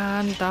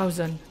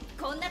 1,000.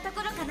 こんなと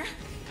ころかな。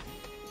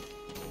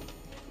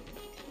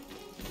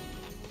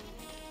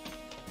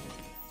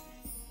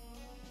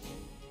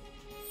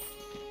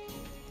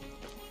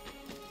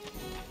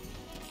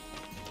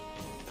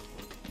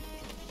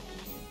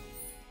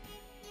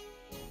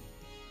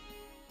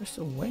 There's a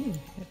way in here.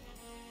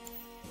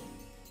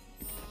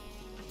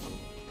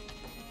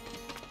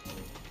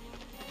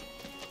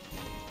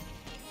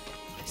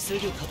 す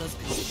ぐ片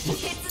付く。手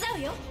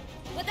伝うよ。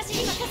私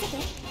に任せて。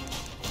や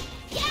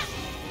っ。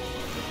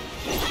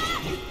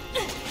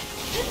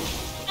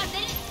当て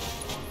る。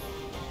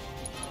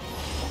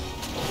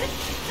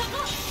そこ。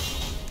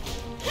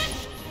ス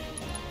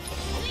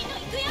イート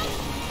行くよ。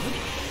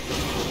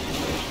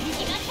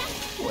決まった。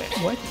 Wait,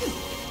 what?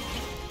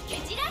 蹴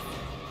散らす。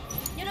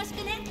よろしく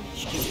ね。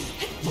集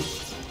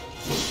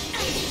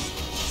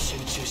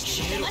中し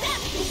て消えろ。まだ。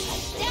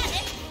じゃあね。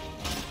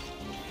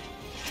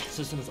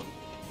進むぞ。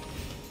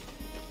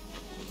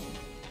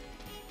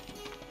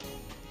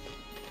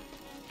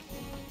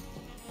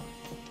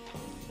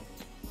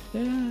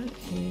 There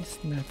is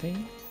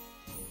nothing.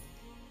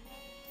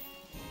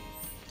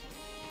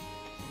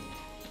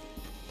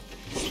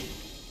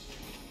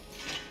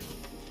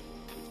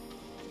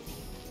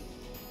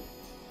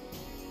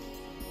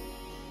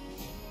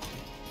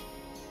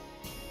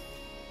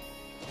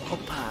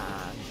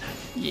 Open.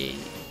 Yay.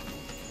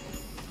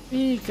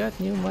 We got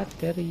new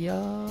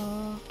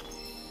material.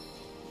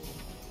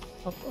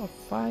 Of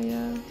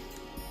fire.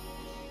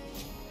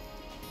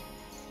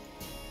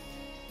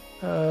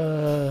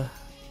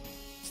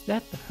 Is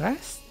that the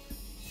rest?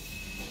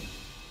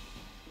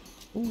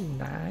 Ooh,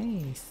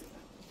 nice.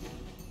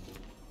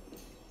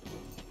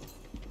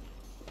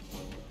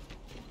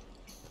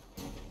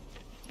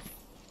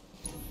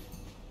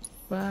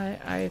 Buy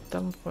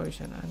item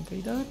poison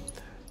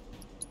antidote.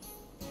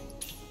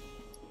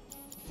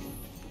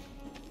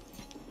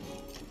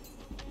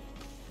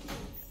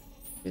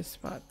 This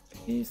part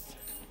is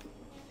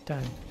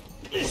done.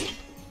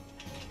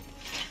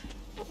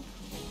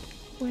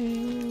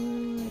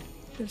 Wait.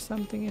 There's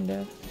something in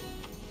there.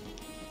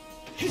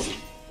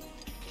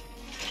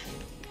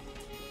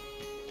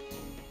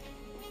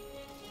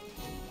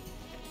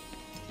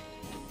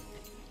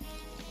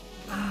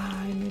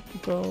 I need to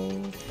go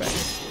back.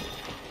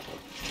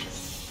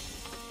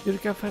 You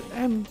recovered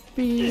MP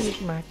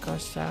with my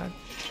cossack.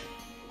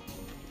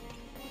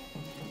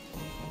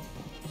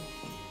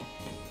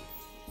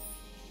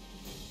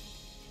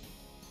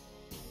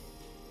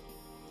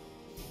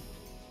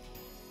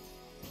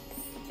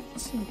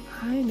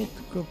 I need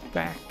to go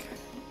back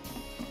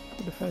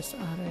to the first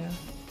area.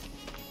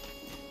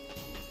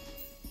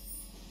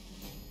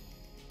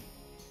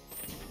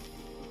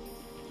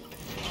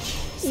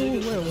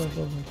 Wait.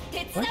 手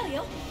伝う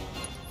よ。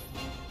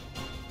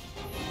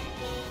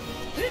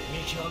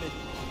見極める。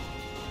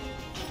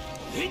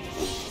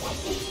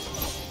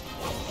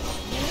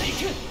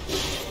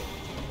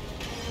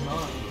まあ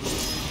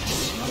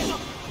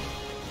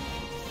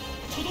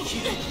届き。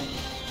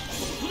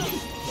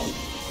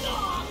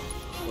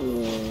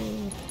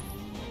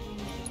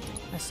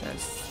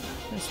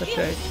That's a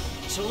trick.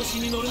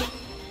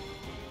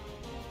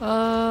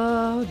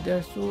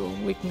 There's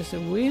weakness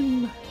in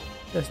wind.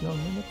 There's no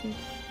immunity.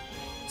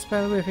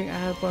 Spell waving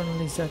airborne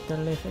lizards that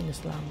live in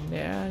Islam.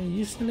 They are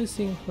usually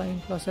seen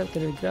flying closer to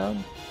the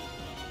ground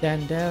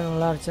than their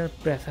larger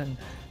brethren.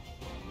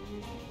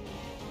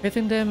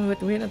 Hitting them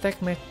with wind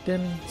attack makes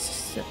them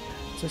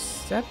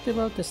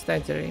susceptible to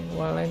staggering,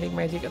 while landing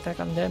magic attack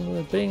on them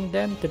will bring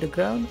them to the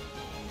ground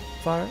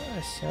for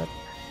a short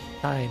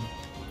time.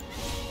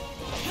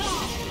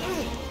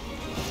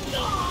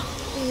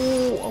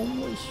 Oh,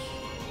 almost.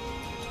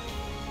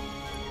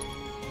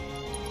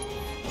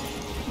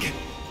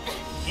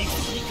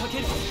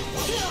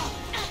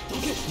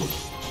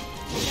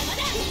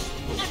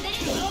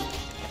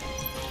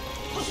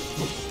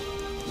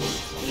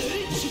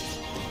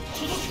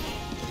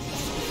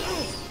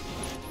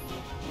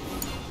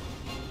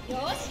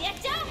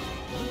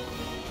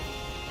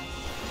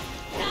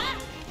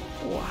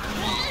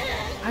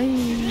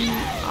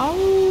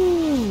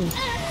 Oh,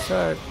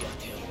 third.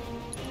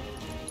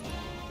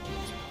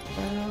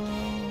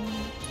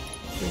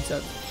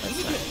 Wizard.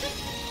 That's right.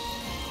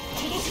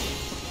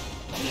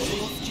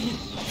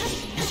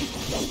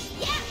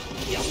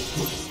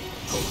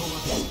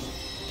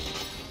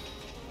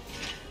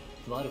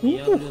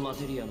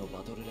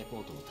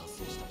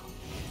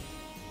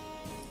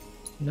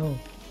 No,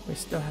 we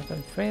still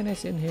haven't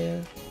finished in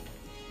here.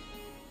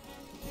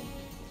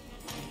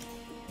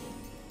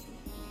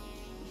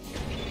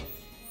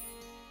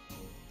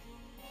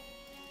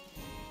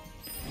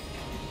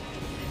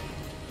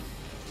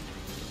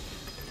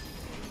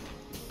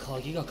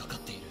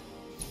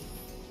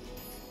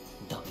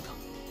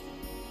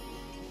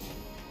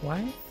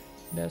 Why?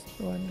 That's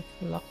one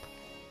lock.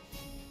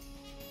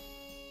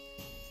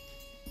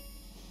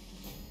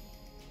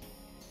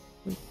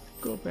 We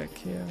go back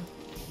here.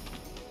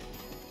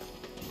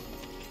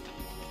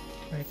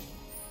 Right,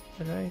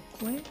 the right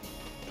way.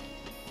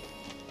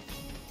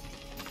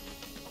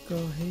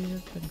 Go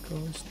here and go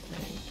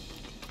straight.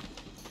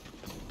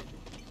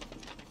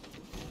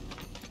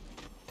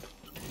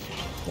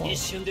 Wow.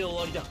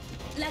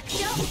 楽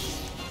勝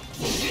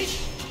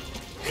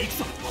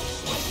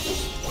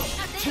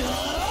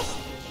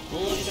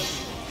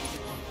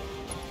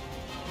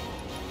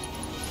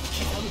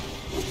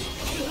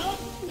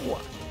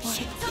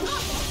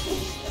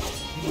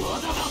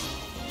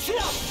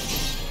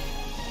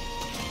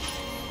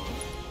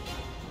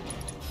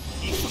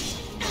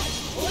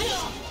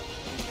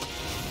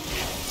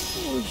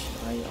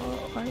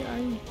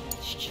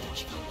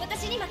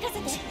私に任せ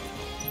て。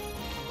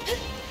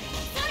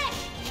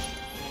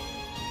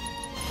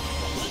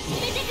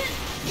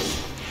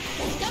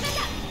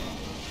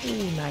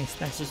 Ooh, nice,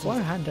 nice.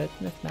 100,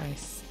 that's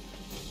nice.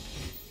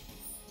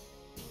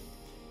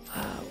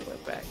 We're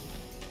back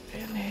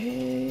in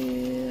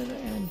here,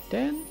 and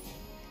then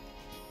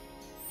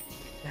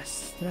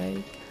let's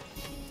straight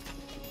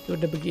to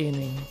the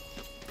beginning.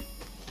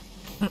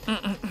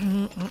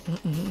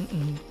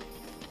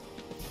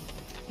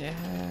 Yes,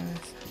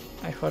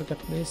 I forgot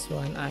this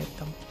one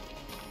item.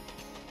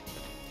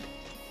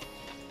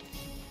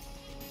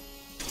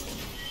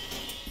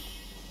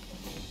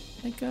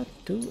 I got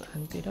 2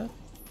 antidote.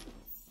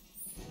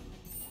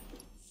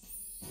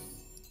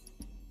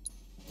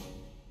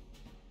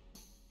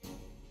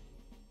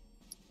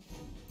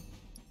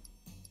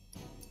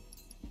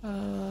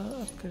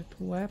 Upgrade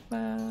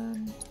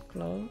weapon,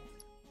 clothes.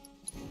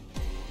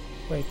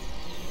 Wait,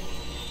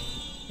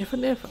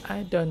 even if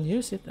I don't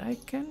use it, I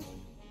can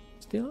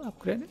still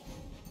upgrade it.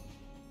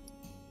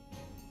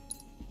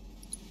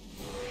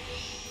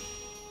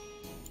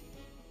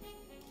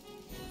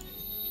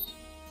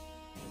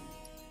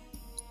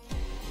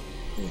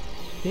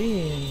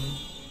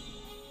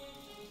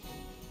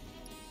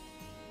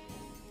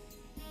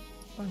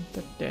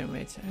 Counter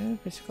damage and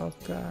physical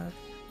guard.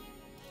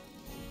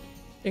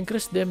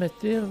 Increase damage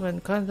deal when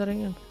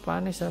countering in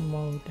Punisher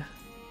mode.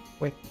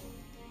 Wait,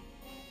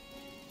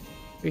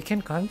 we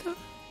can counter?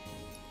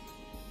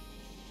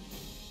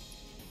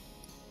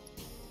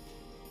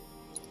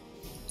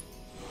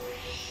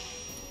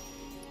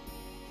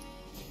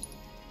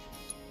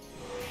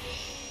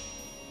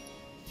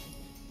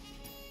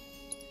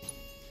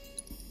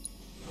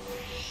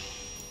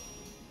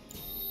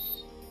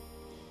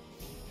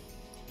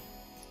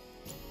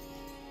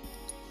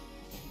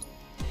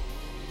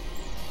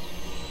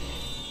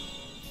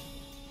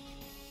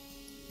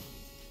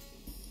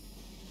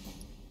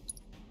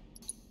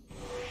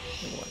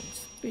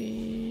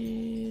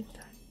 Speed,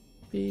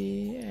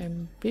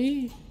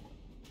 BMP,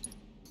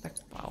 attack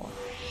power.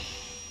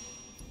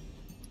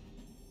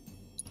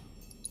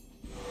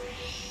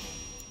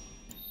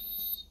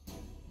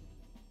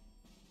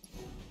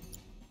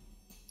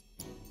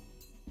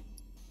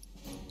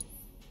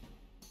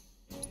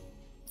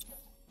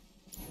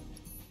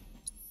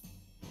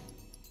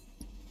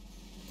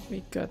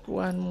 We got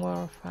one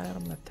more fire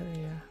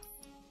material.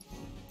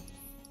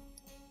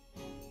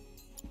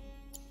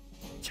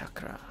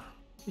 Chakra.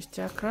 This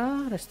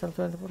chakra restore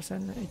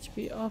 20%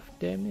 HP of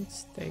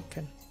damage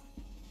taken.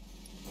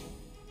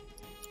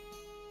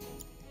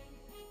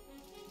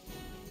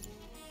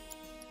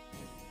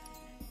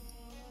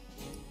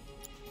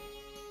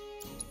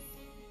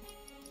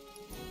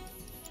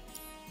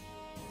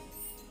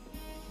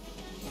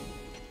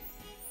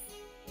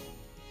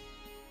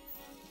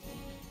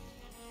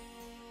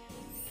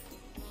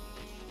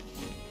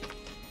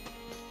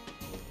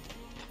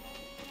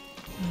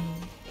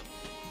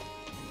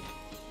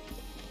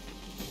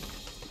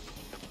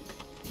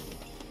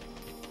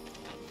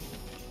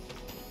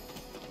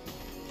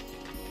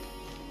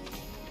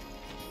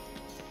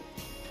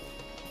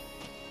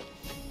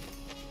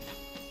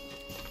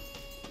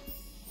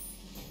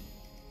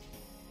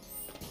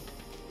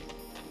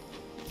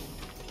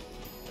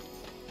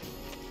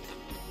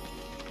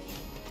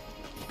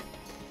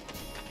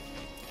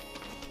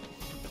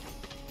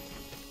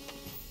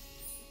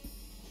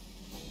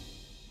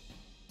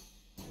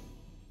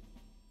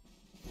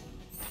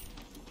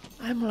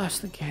 I'm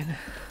lost again.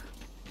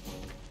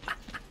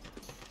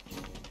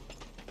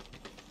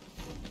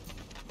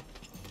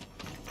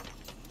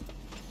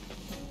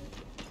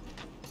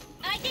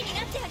 相手に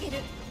なってあげる。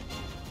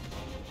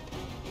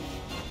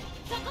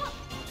そこ。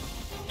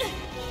届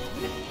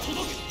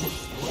け。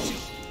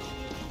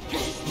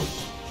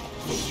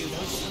油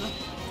断したな。や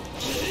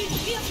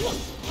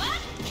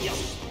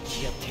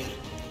ってやる。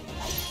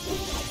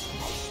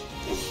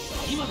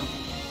今だ。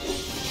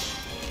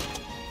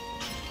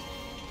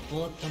終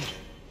わったな。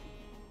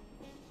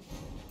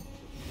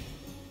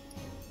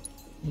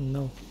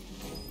No.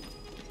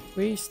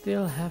 We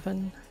still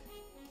haven't.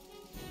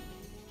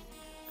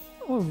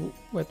 Oh,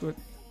 wait.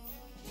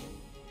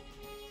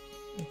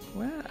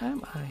 Where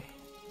am I?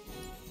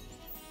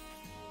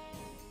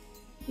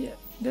 Yeah,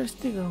 there's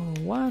still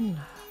one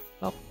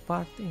lock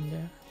part in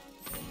there.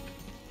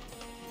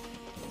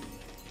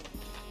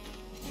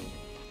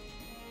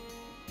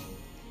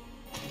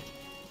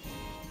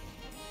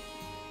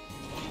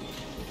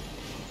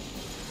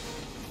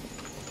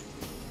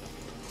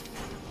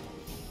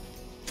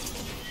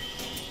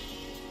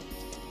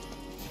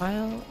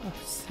 Pile of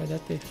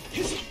sedative.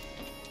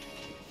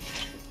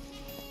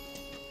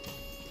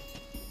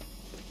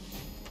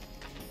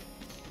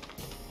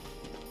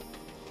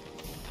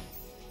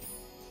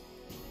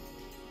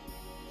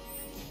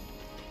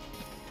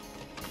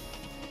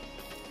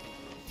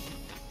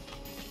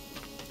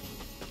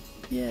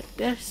 Yeah,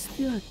 there's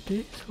still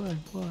this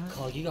one, boy.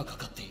 鍵がか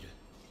かっている。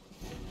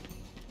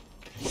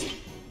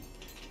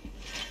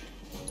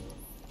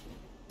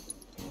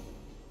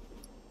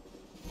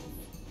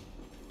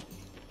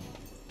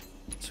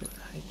That's what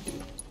I do.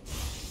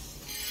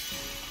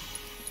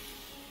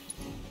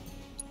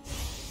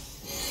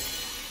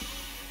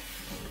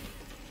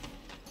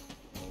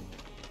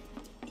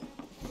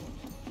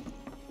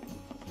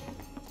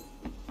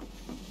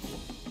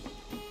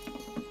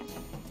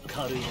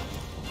軽いな。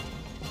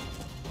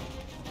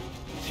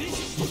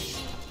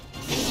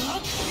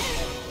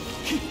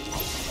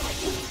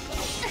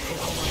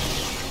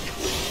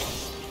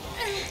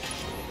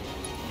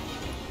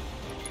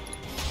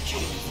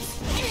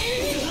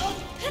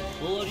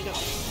終わりだ。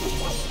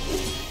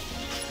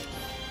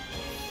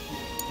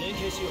連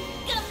携しよう。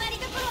頑張り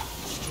どころ。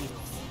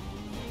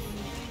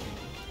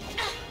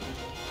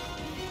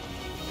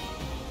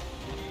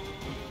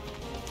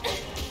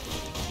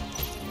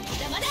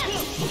邪魔だ。やあ。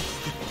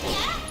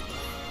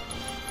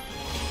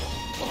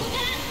ここから。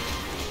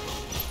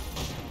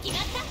決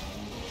まった。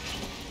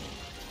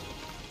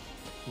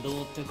ど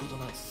うってこと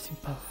ない。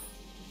Simple.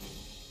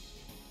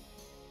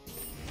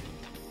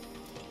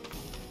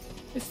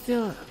 It's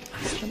still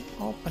haven't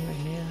opened in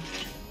here.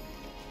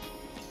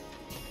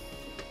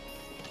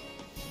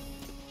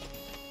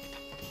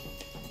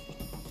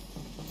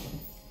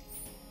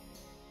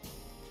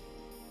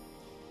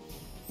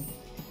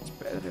 It's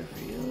better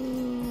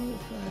view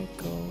if I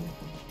go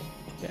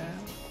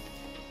down.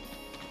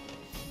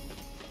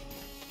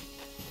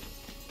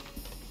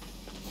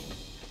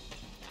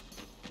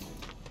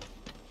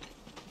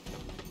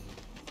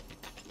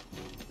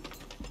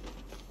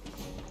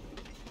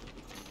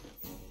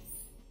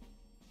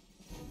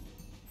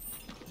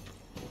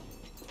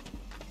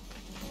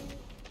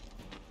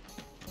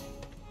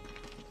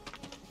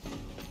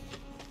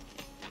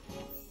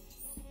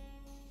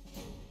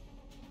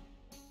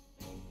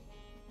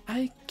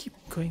 I keep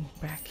going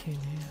back in here.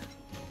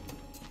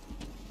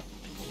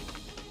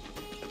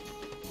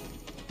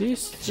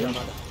 This should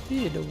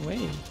be the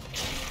way.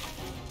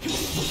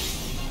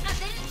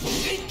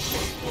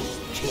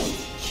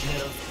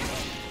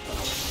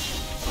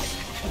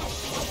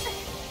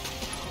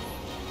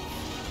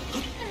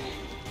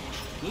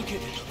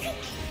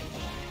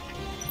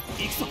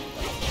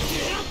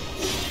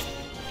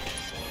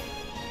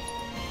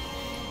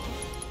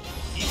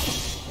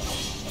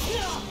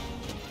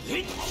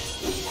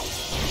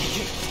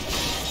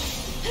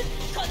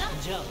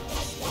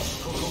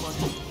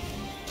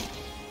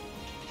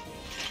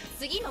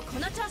次もこ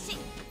の調子。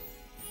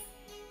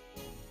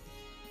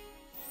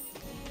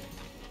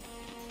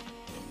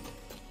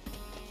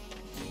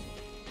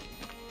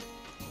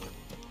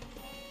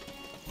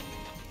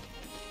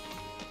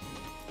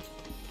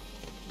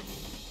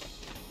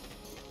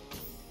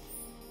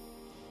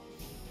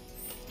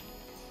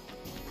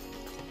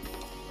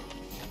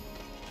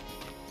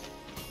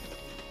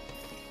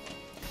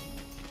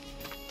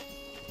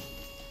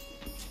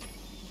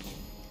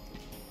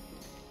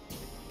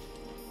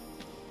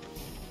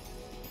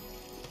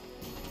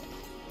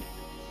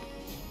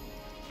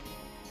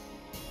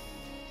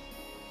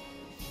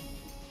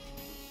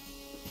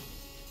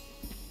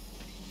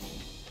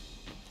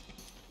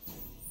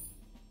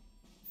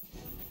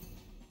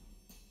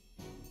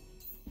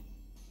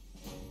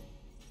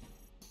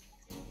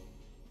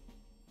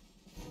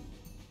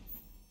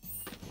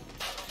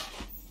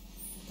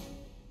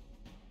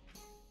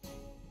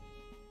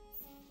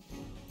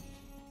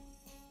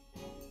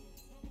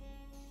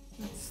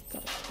Let's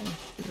start from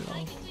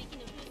below.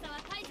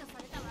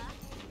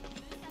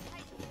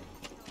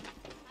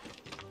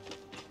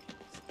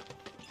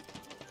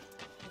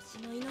 星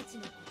の命のこと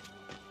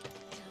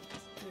ちゃんと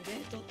デー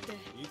トって。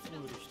いつ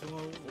もより人が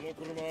多い。この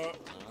車、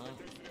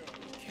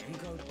喧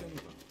嘩売ってん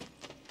のか。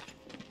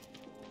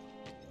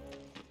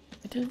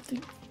 I don't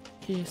think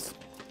he's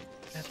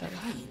better.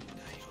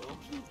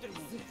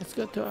 Let's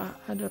go to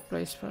other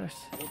place first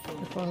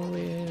before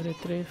we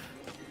retrieve.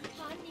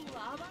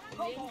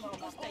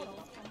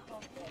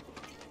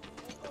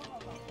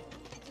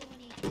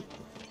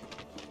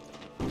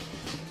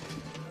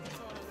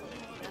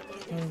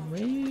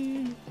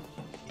 We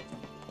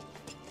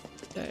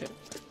there.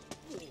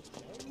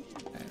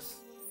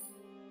 Yes.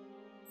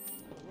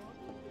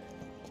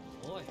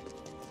 おい、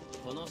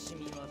このシ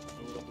ミは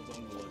登録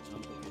番号はちゃ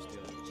んと消して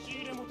ある。仕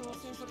入れ元は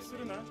詮索す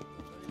るな。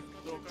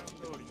土管通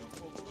りの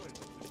心得。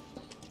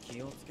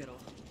気をつけろ。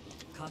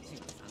価値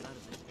が下がる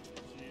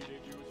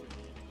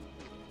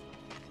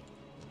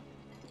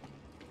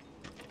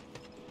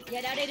ぜ。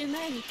やられる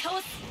前に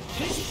倒す。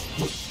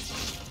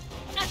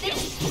当てる。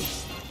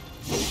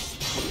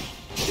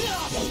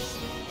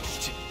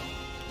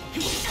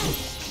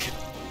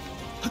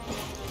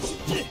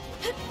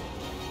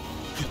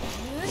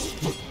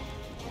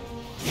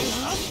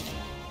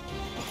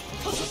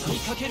畳み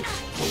かける。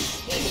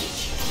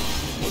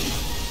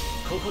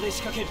ここで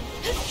仕掛ける。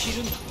切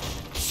るんだ。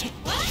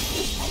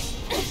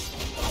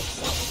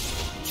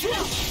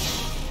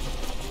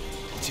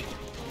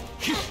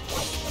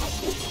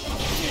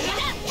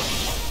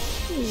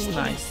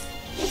ナイス。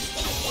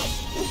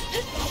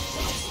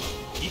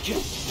いける。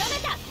ダメ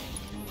だ。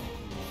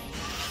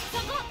そ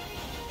こ。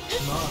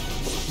まあ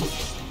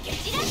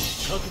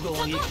覚悟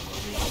はいい。いけ。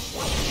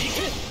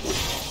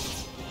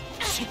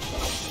一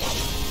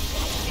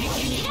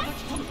気に叩き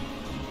込む。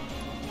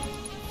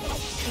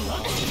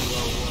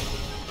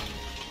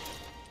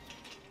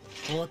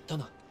終わった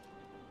な。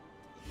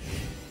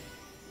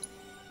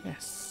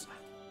Yes.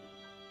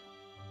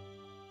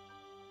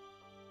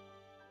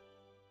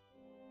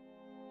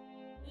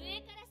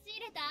 上から仕入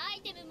れたア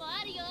イテムも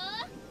あるよ。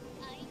ア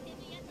イテ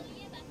ム屋とい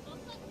えばこ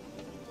こ。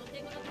お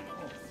手頃価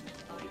格の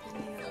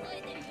品揃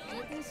えてるよ。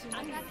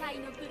戦い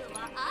のプロ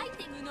はアイ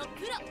テムのプ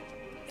ロ。さ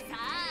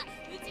あ、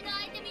うちの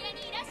アイテム屋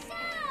にいらっしゃい。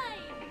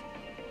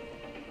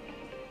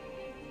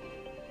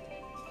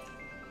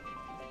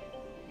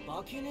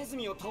化けネズ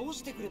ミを倒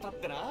してくれたっ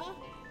てな。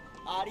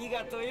あり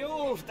がと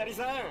よ、二人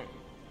さん。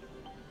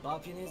化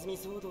けネズミ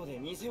騒動で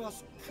店は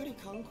すっかり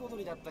観光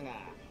鳥だったが、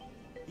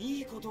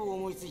いいことを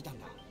思いついたん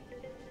だ。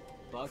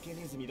化け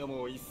ネズミど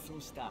もを一掃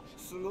した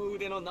凄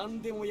腕の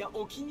何でもや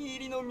お気に入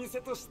りの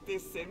店として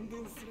宣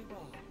伝すれば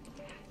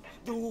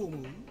どう思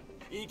う？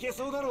いけ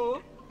そうだ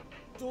ろ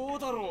う？どう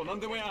だろう、何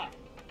でもや。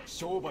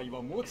商売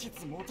は持ち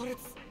つ持たれ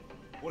つ。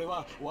俺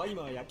はワイ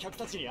マーや客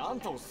たちにあん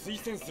たを推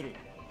薦する。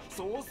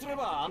そうすれ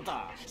ばあん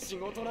た仕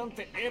事なん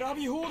て選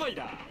び放題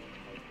だ。好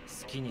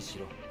きにし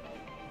ろ。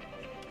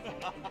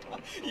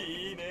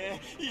いい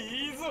ね、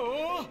いいぞ。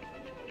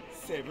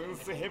セブン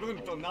スヘブン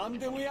と何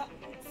でもや、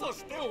そ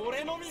して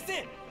俺の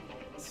店、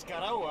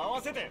力を合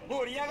わせて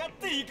盛り上がっ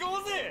ていこ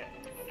うぜ。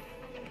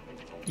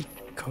行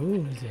こ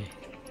うぜ。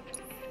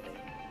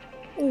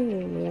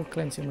Oh,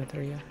 cleansing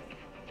material.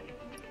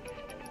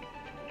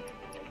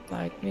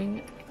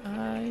 Lightning,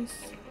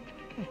 ice.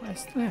 Oh, I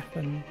still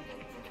haven't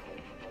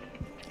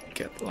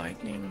get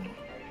lightning.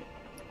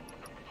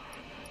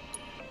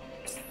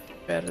 It's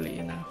barely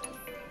enough.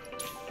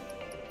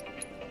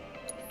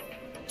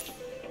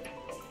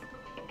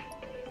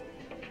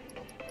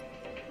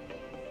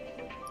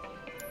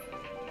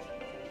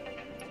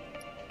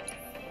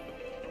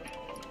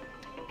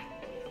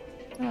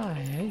 Ah,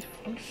 yeah,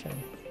 function.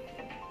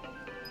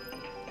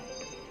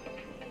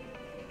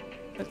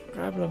 That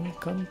problem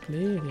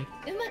completed. う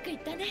まくいっ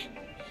たね。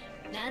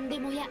何で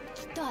もや、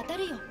きっと当た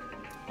るよ。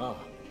あ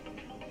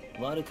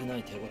あ、悪くな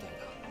い手応えだ。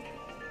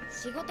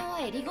仕事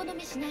は襟好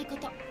みしないこ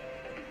と。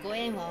ご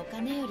縁はお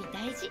金より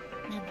大事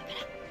なんだから。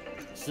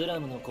スラ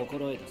ムの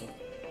心得だぞ。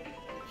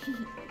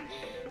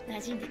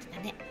馴染んでき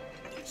たね。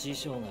師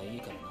匠がい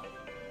いからな。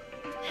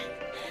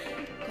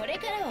これ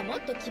からはもっ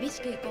と厳し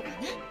くいこうかな。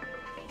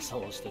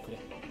そうしてくれ。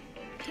ね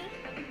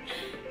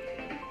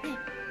え、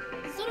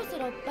そろそ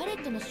ろバレ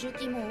ットの集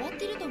金も終わっ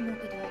てると思う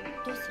けど、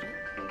どうする？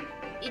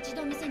一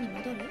度店に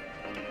戻る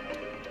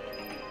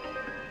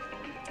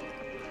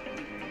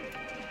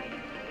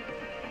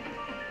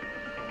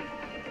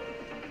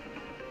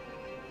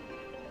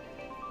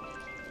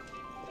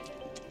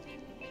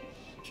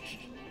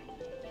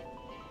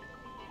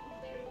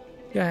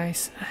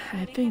？Guys,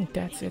 I think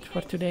that's it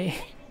for today.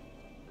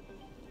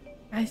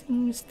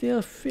 I'm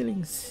still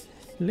feeling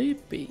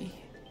sleepy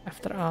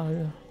after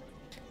all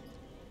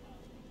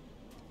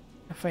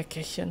a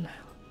vacation,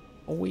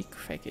 a week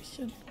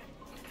vacation.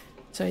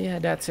 So yeah,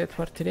 that's it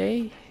for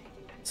today.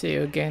 See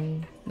you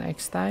again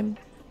next time.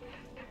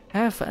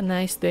 Have a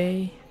nice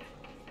day.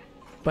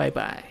 Bye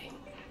bye.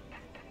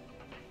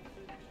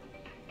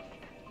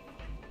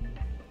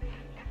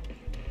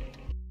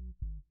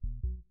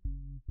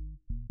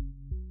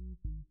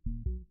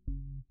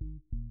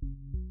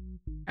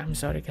 I'm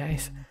sorry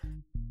guys,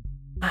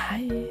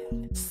 I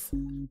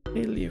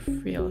really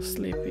feel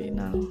sleepy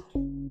now.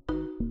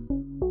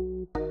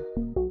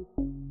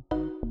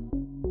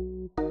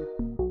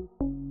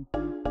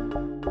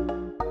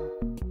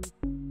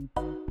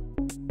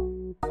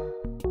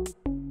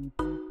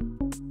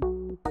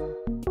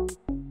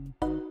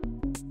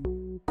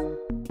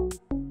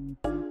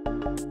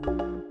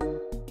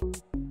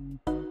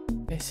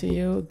 See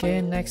you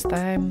again next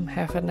time.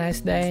 Have a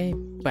nice day.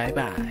 Bye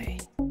bye.